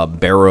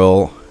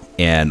barrel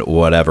and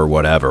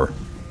whatever.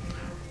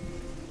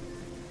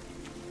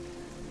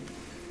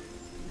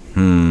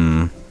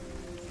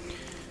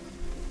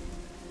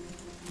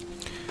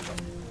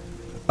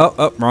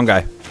 Oh, wrong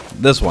guy.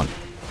 This one.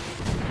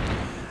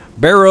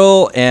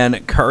 Barrel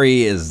and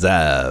Kari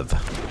Zev.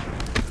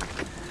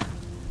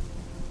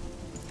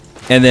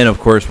 And then, of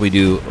course, we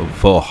do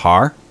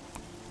Vohar.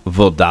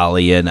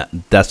 Vodalian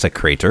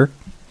Desecrator.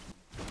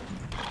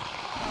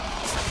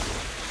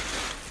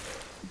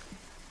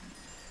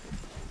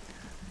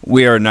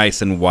 We are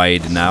nice and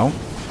wide now.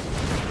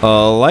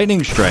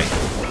 Lightning Strike.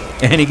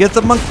 And he gets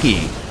a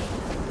monkey.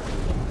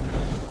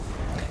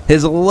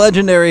 His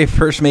legendary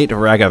first mate,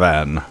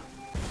 Ragavan.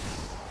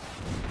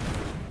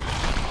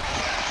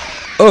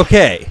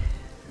 Okay.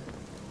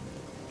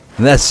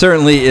 That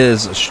certainly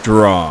is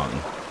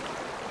strong.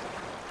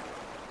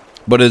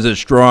 But is it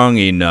strong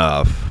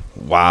enough?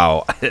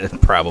 Wow, it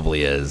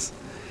probably is.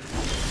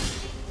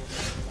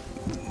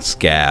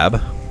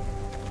 Scab.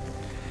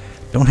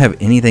 Don't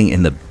have anything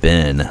in the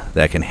bin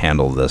that can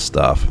handle this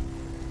stuff.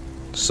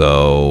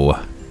 So...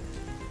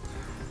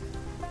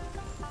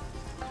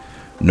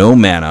 no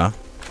mana.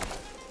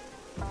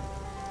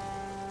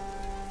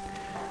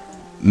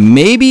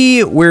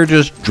 Maybe we're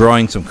just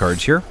drawing some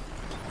cards here.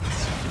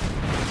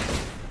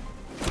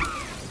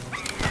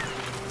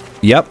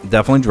 Yep,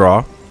 definitely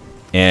draw.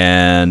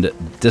 And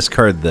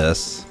discard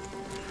this.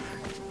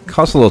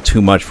 Costs a little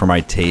too much for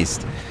my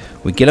taste.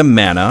 We get a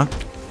mana.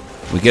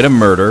 We get a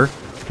murder.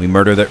 We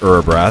murder the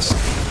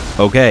Urabras.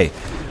 Okay.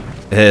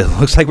 It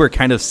looks like we're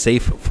kind of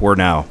safe for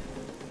now.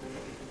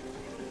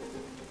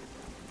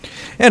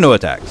 And no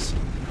attacks.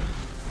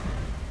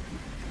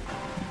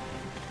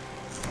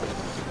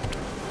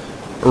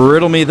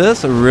 Riddle me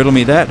this, riddle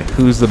me that.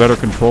 Who's the better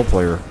control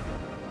player?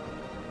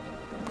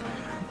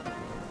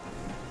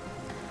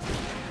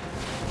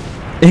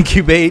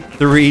 Incubate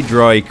 3,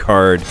 draw a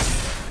card.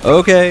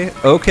 Okay,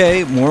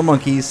 okay, more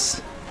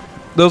monkeys.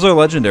 Those are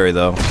legendary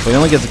though. We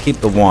only get to keep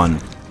the 1.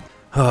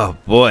 Oh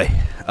boy.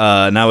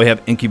 Now we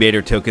have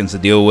incubator tokens to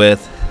deal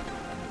with.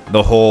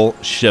 The whole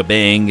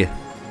shebang.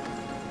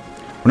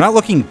 We're not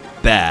looking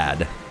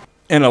bad.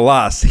 And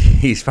alas,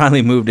 he's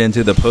finally moved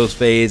into the post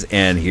phase,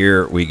 and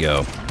here we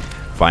go.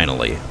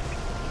 Finally.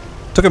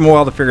 Took him a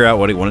while to figure out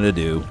what he wanted to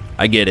do.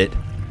 I get it.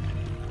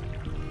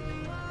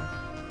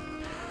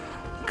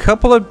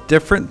 Couple of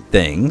different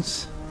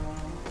things.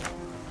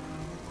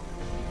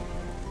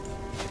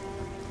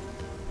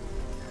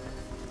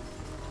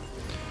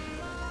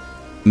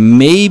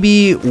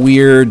 Maybe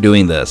we're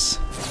doing this.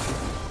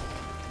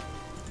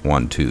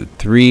 1, 2,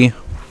 3,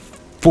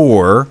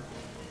 4.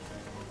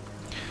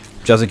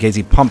 Just in case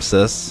he pumps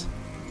this.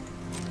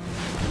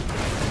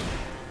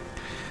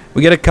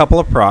 We get a couple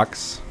of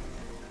procs.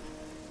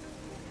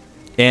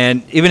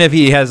 And even if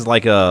he has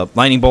like a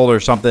lightning bolt or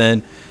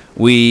something,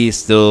 we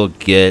still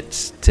get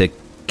to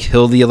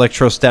kill the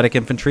electrostatic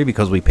infantry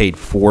because we paid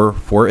 4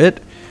 for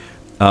it.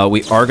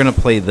 We are going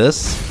to play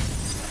this.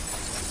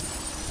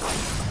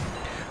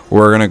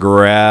 We're going to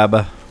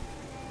grab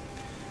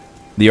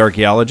the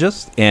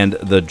Archaeologist and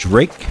the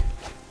Drake.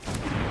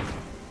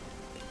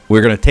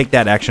 We're going to take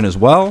that action as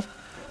well.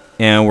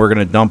 And we're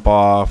going to dump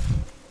off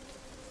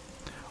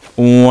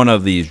one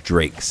of these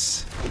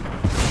Drakes.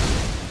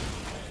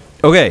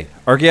 Okay,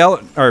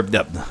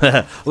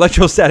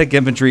 electrostatic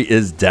infantry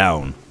is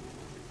down.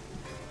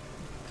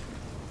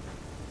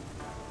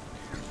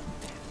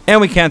 And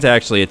we can't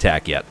actually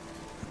attack yet.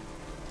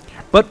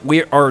 But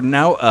we are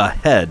now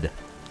ahead.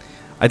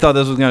 I thought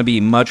this was going to be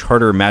a much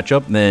harder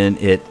matchup than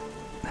it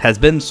has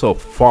been so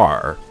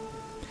far.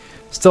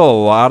 Still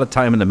a lot of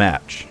time in the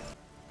match.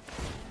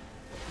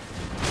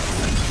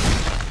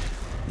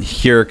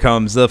 Here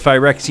comes the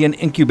Phyrexian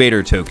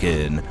Incubator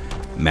token.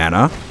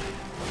 Mana.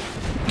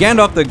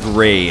 Gandalf the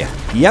Grey.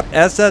 Yep,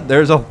 as said,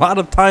 there's a lot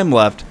of time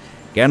left.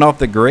 Gandalf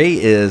the Grey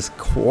is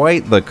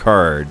quite the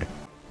card.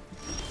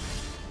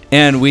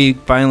 And we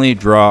finally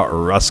draw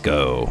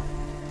Rusco.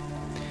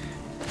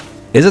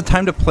 Is it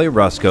time to play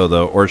Rusco,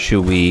 though, or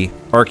should we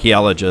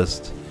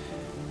Archaeologist?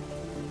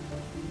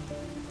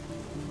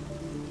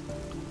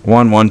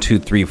 1, 1, 2,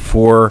 3,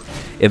 4.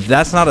 If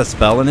that's not a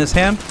spell in his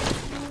hand,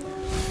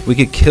 we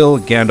could kill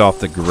Gandalf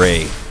the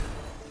Grey.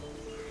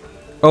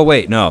 Oh,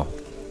 wait, no.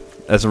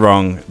 That's the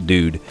wrong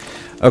dude.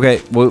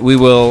 Okay, we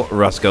will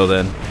Rusco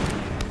then.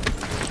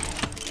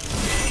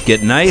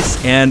 Get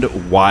nice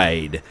and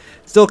wide.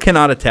 Still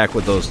cannot attack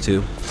with those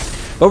two.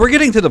 But we're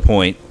getting to the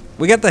point.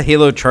 We got the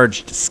Halo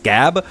Charged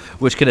Scab,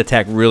 which can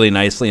attack really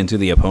nicely into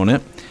the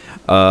opponent.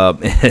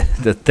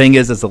 The thing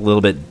is, it's a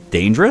little bit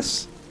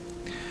dangerous.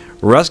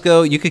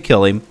 Rusco, you could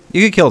kill him.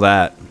 You could kill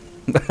that.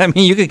 I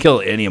mean, you could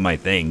kill any of my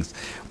things.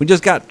 We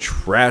just got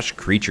trash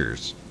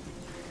creatures.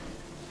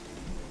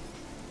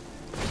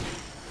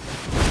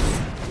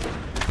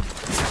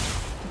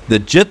 The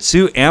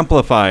Jitsu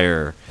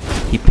Amplifier.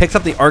 He picks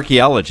up the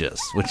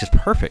Archaeologist, which is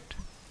perfect.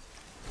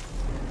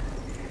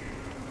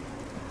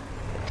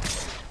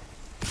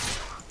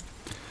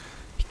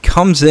 He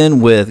comes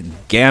in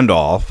with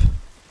Gandalf.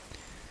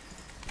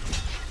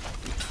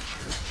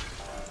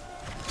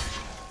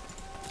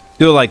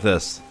 Do it like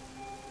this.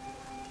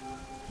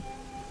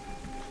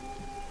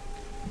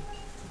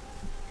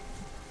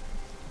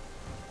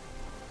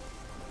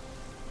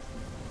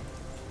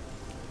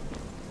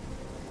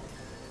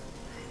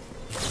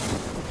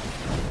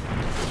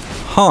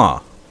 Huh.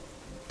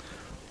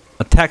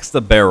 Attacks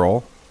the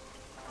barrel.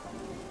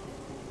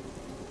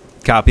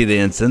 Copy the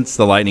instance.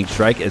 The lightning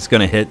strike. It's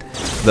going to hit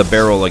the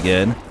barrel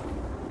again.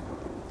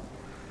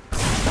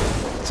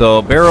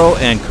 So barrel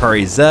and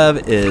Kari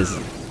Zev is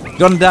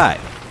going to die.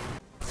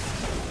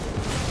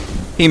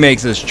 He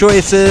makes his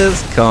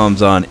choices.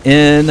 Comes on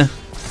in.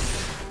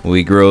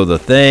 We grow the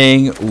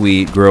thing.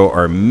 We grow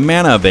our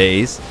mana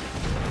base.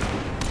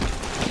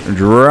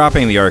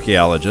 Dropping the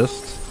Archaeologist.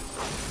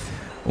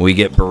 We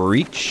get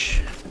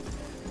Breach.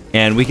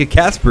 And we could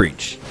cast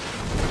Breach.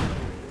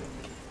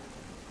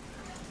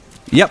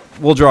 Yep,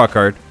 we'll draw a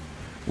card.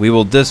 We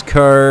will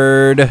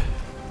discard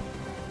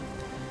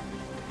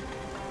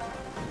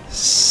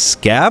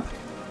Scab.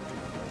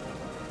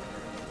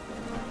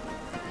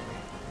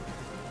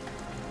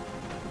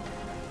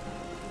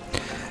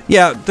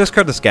 Yeah,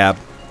 discard the Scab.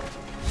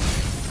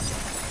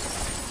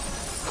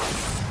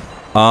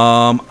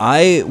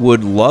 I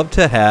would love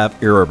to have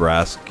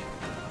Erebrask.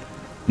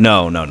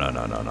 No.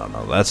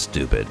 That's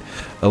stupid.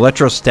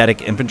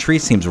 Electrostatic Infantry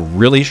seems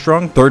really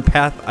strong. Third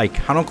Path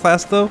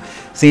Iconoclast, though,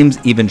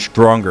 seems even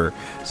stronger.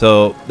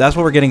 So that's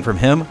what we're getting from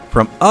him.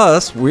 From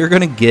us, we're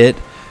going to get...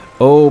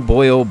 Oh,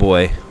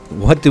 boy.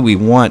 What do we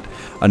want?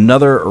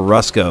 Another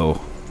Rusco.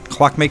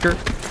 Clockmaker.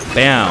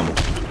 Bam.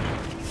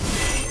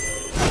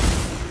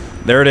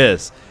 There it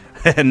is.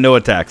 And no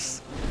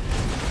attacks.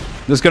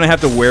 Just going to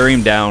have to wear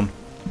him down.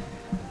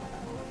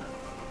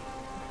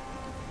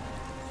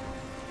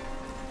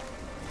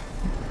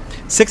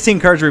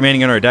 $16 cards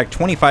remaining in our deck,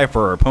 25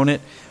 for our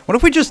opponent. What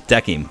if we just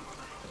deck him?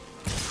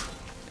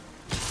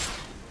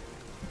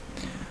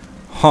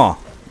 Huh.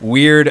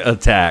 Weird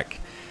attack.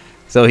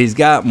 So he's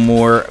got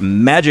more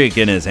magic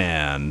in his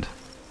hand.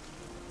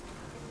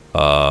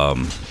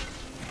 No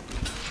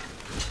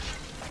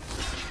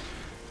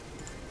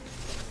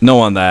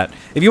on that.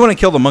 If you want to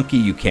kill the monkey,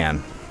 you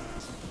can.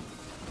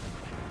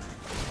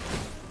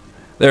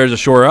 There's a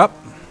shore up.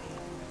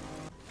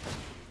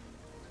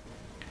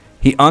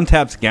 He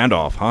untaps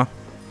Gandalf, huh?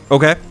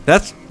 Okay,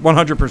 that's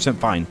 100%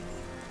 fine.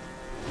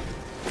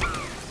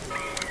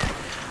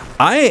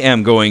 I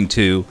am going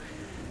to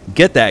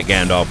get that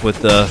Gandalf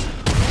with the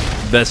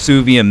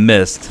Vesuvian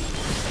Mist.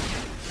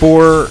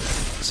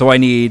 So I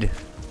need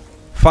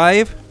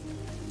 5,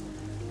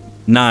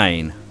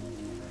 9,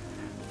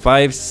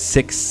 5,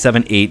 6,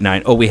 7, 8,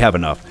 9. Oh, we have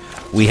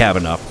enough. We have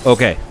enough.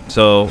 Okay,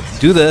 so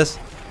do this.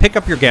 Pick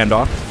up your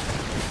Gandalf.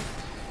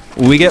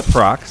 We get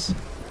procs.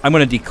 I'm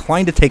going to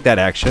decline to take that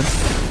action.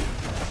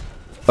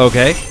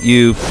 Okay,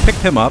 you picked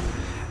him up.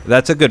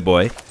 That's a good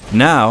boy.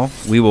 Now,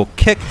 we will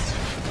kick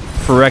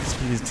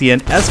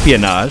Phyrexian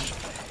Espionage.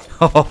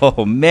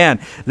 Oh, man.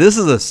 This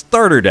is a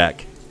starter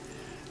deck.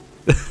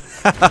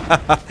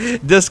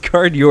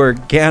 Discard your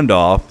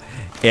Gandalf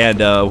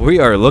And we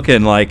are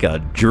looking like a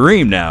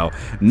dream now.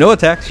 No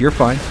attacks, you're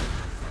fine.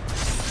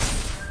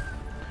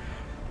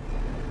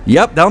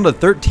 Yep, down to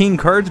 13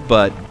 cards,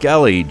 but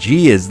golly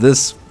gee, is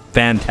this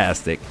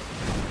fantastic.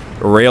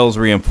 Rails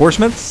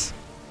reinforcements.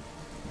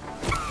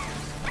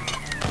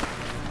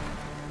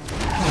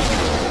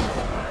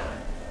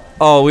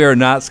 Oh, we are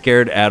not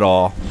scared at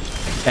all.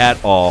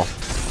 At all.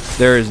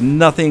 There is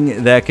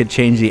nothing that could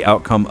change the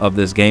outcome of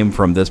this game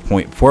from this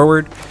point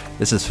forward.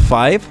 This is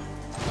 5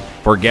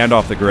 for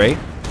Gandalf the Grey.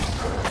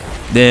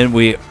 Then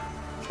we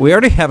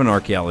already have an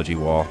archaeology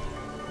wall.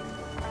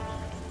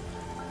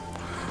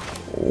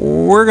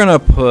 We're gonna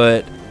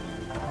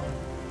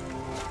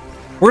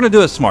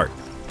do it smart.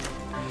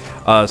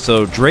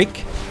 So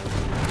Drake.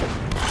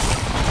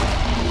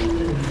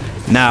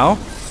 Now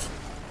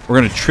we're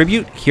gonna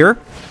tribute here.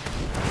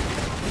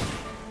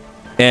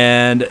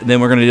 And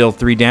then we're going to deal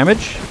 3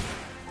 damage.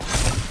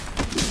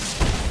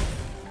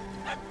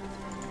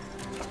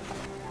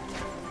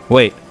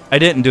 Wait, I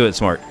didn't do it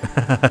smart.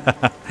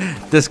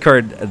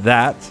 Discard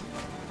that.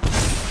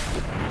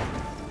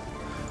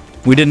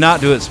 We did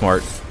not do it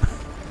smart.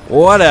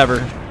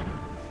 Whatever.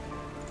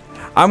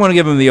 I'm going to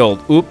give him the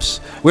old oops.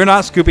 We're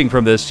not scooping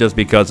from this just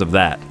because of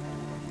that.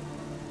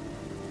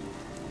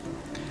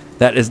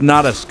 That is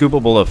not a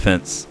scoopable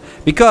offense.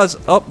 Because,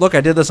 oh, look,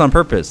 I did this on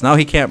purpose. Now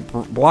he can't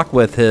block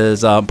with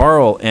his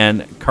Barl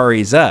and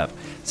Kari Zev.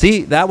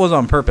 See, that was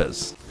on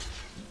purpose.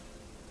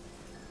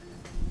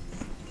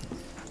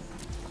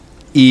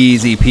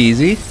 Easy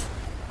peasy.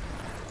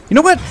 You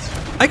know what?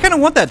 I kind of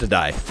want that to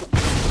die.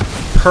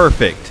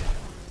 Perfect.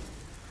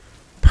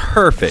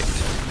 Perfect.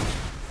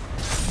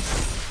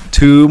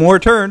 2 more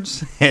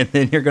turns, and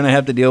then you're going to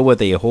have to deal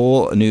with a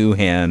whole new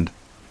hand.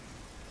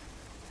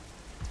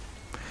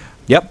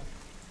 Yep.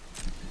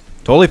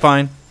 Totally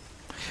fine.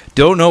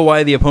 Don't know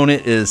why the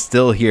opponent is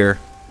still here.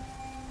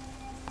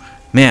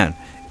 Man,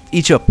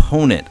 each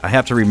opponent, I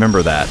have to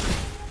remember that.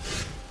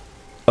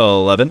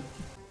 11.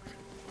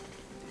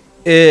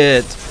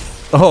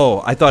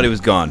 Oh, I thought he was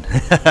gone.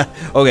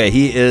 Okay,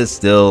 he is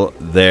still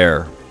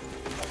there.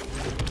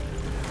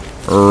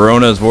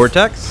 Rona's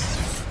Vortex.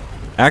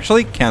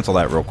 Actually, cancel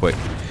that real quick.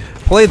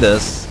 Play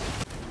this.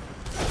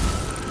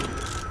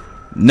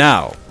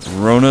 Now,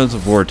 Rona's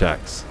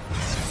Vortex.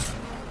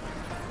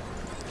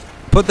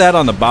 Put that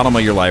on the bottom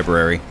of your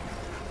library.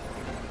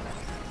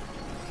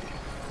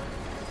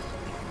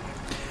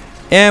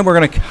 And we're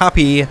going to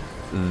copy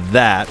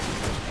that.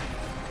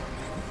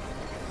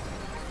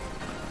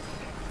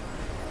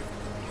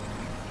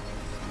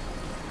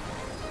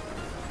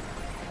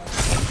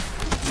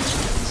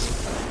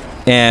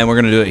 And we're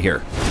going to do it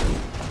here.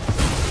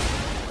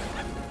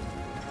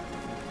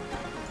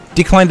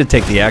 Decline to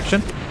take the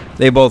action.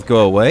 They both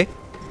go away.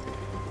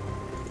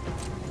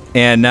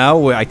 And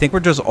now I think we're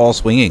just all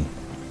swinging.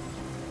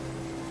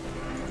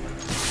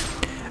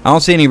 I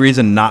don't see any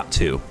reason not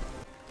to.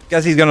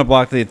 Guess he's going to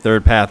block the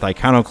 3rd path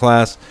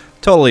iconoclast.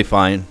 Totally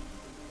fine.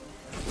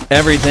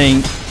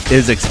 Everything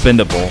is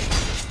expendable.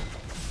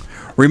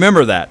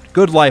 Remember that.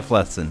 Good life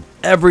lesson.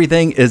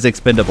 Everything is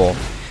expendable.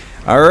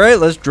 Alright,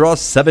 let's draw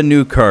 7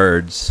 new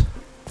cards.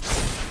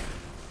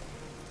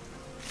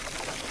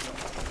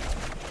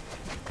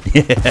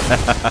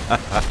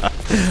 Yeah.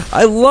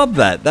 I love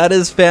that. That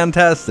is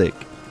fantastic.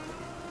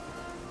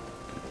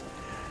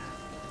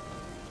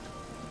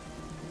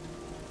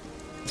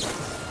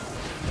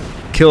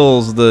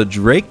 Kills the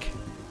Drake.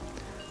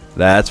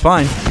 That's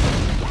fine.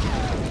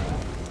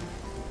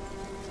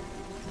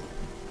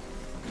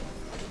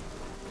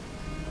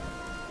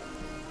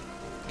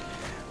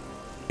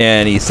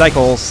 And he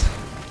cycles.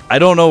 I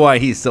don't know why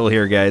he's still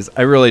here, guys.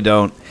 I really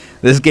don't.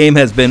 This game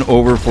has been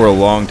over for a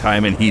long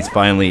time, and he's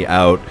finally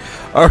out.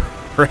 All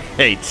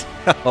right.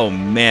 Oh,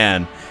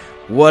 man.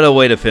 What a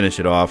way to finish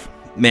it off.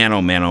 Man,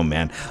 oh, man, oh,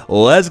 man.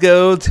 Let's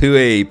go to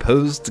a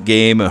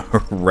post-game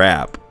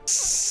wrap.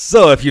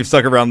 So if you've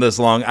stuck around this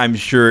long, I'm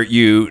sure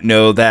you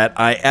know that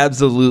I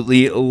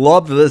absolutely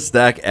love this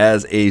deck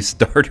as a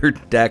starter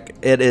deck.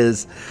 It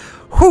is...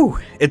 Whew,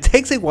 it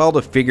takes a while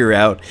to figure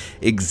out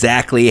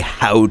exactly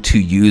how to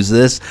use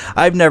this.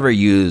 I've never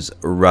used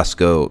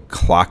Rusco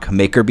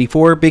Clockmaker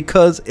before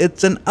because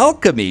it's an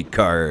alchemy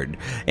card.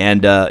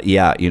 And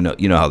yeah, you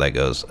know how that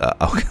goes.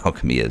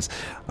 Alchemy is.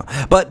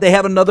 But they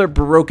have another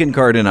broken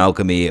card in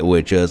alchemy,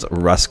 which is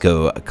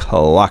Rusco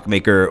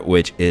Clockmaker,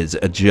 which is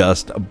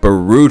just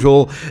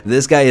brutal.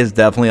 This guy is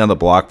definitely on the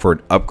block for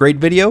an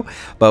upgrade video,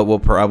 but we'll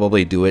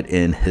probably do it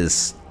in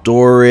his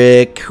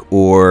historic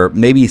or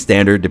maybe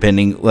standard,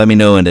 depending. Let me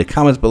know in the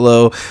comments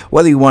below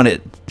whether you want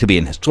it to be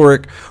in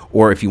historic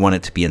or if you want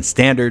it to be in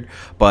standard.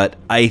 But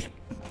oh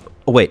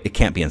wait, it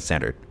can't be in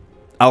standard.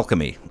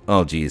 Alchemy.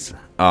 Oh geez.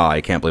 Oh,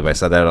 I can't believe I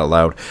said that out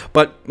loud.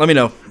 But let me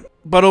know.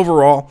 But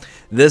overall,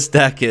 this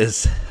deck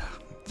has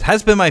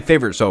been my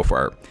favorite so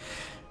far.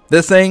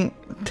 This thing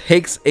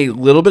takes a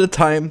little bit of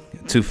time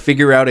to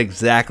figure out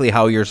exactly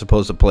how you're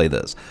supposed to play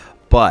this,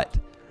 but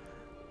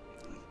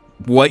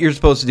what you're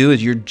supposed to do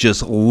is you're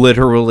just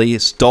literally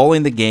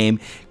stalling the game,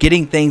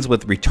 getting things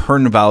with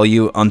return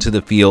value onto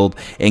the field,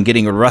 and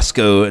getting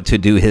Rusco to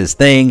do his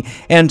thing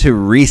and to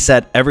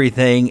reset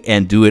everything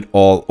and do it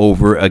all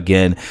over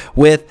again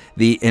with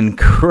the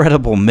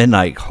incredible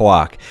midnight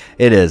clock.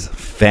 It is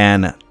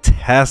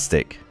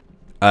fantastic.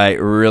 I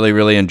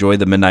really enjoyed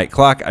the midnight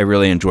clock. I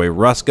really enjoy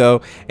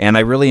Rusco, and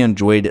I really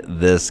enjoyed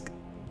this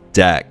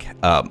deck.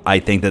 I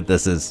think that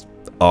this is,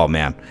 oh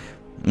man,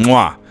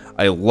 mwah.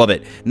 I love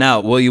it. Now,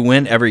 will you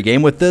win every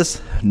game with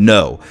this?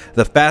 No.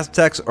 The fast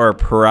techs are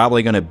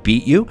probably going to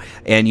beat you,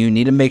 and you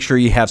need to make sure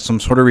you have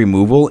some sort of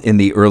removal in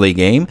the early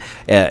game.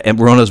 And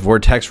Rona's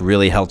Vortex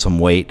really held some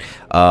weight.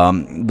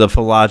 The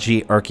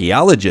Philology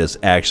Archaeologist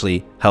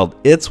actually held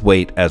its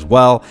weight as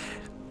well.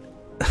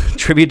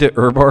 Tribute to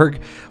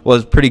Urbarg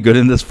was pretty good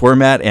in this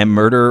format, and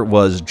Murder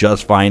was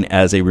just fine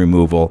as a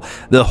removal.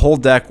 The whole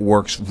deck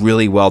works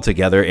really well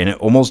together, and it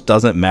almost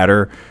doesn't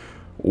matter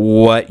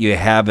what you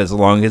have as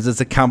long as it's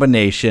a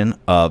combination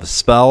of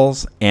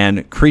spells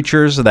and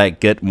creatures that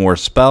get more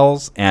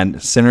spells and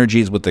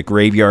synergies with the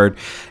graveyard.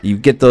 You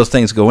get those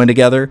things going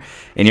together,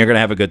 and you're going to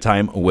have a good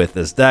time with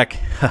this deck.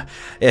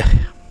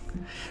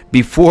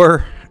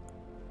 Before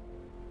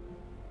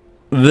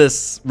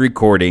this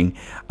recording,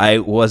 I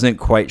wasn't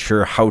quite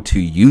sure how to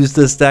use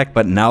this deck,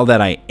 but now that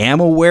I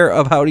am aware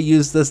of how to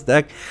use this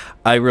deck,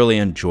 I really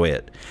enjoy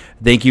it.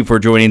 Thank you for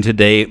joining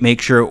today.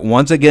 Make sure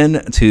once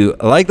again to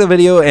like the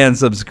video and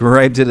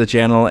subscribe to the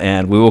channel,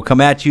 and we will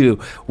come at you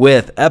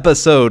with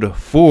episode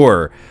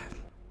 4.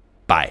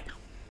 Bye.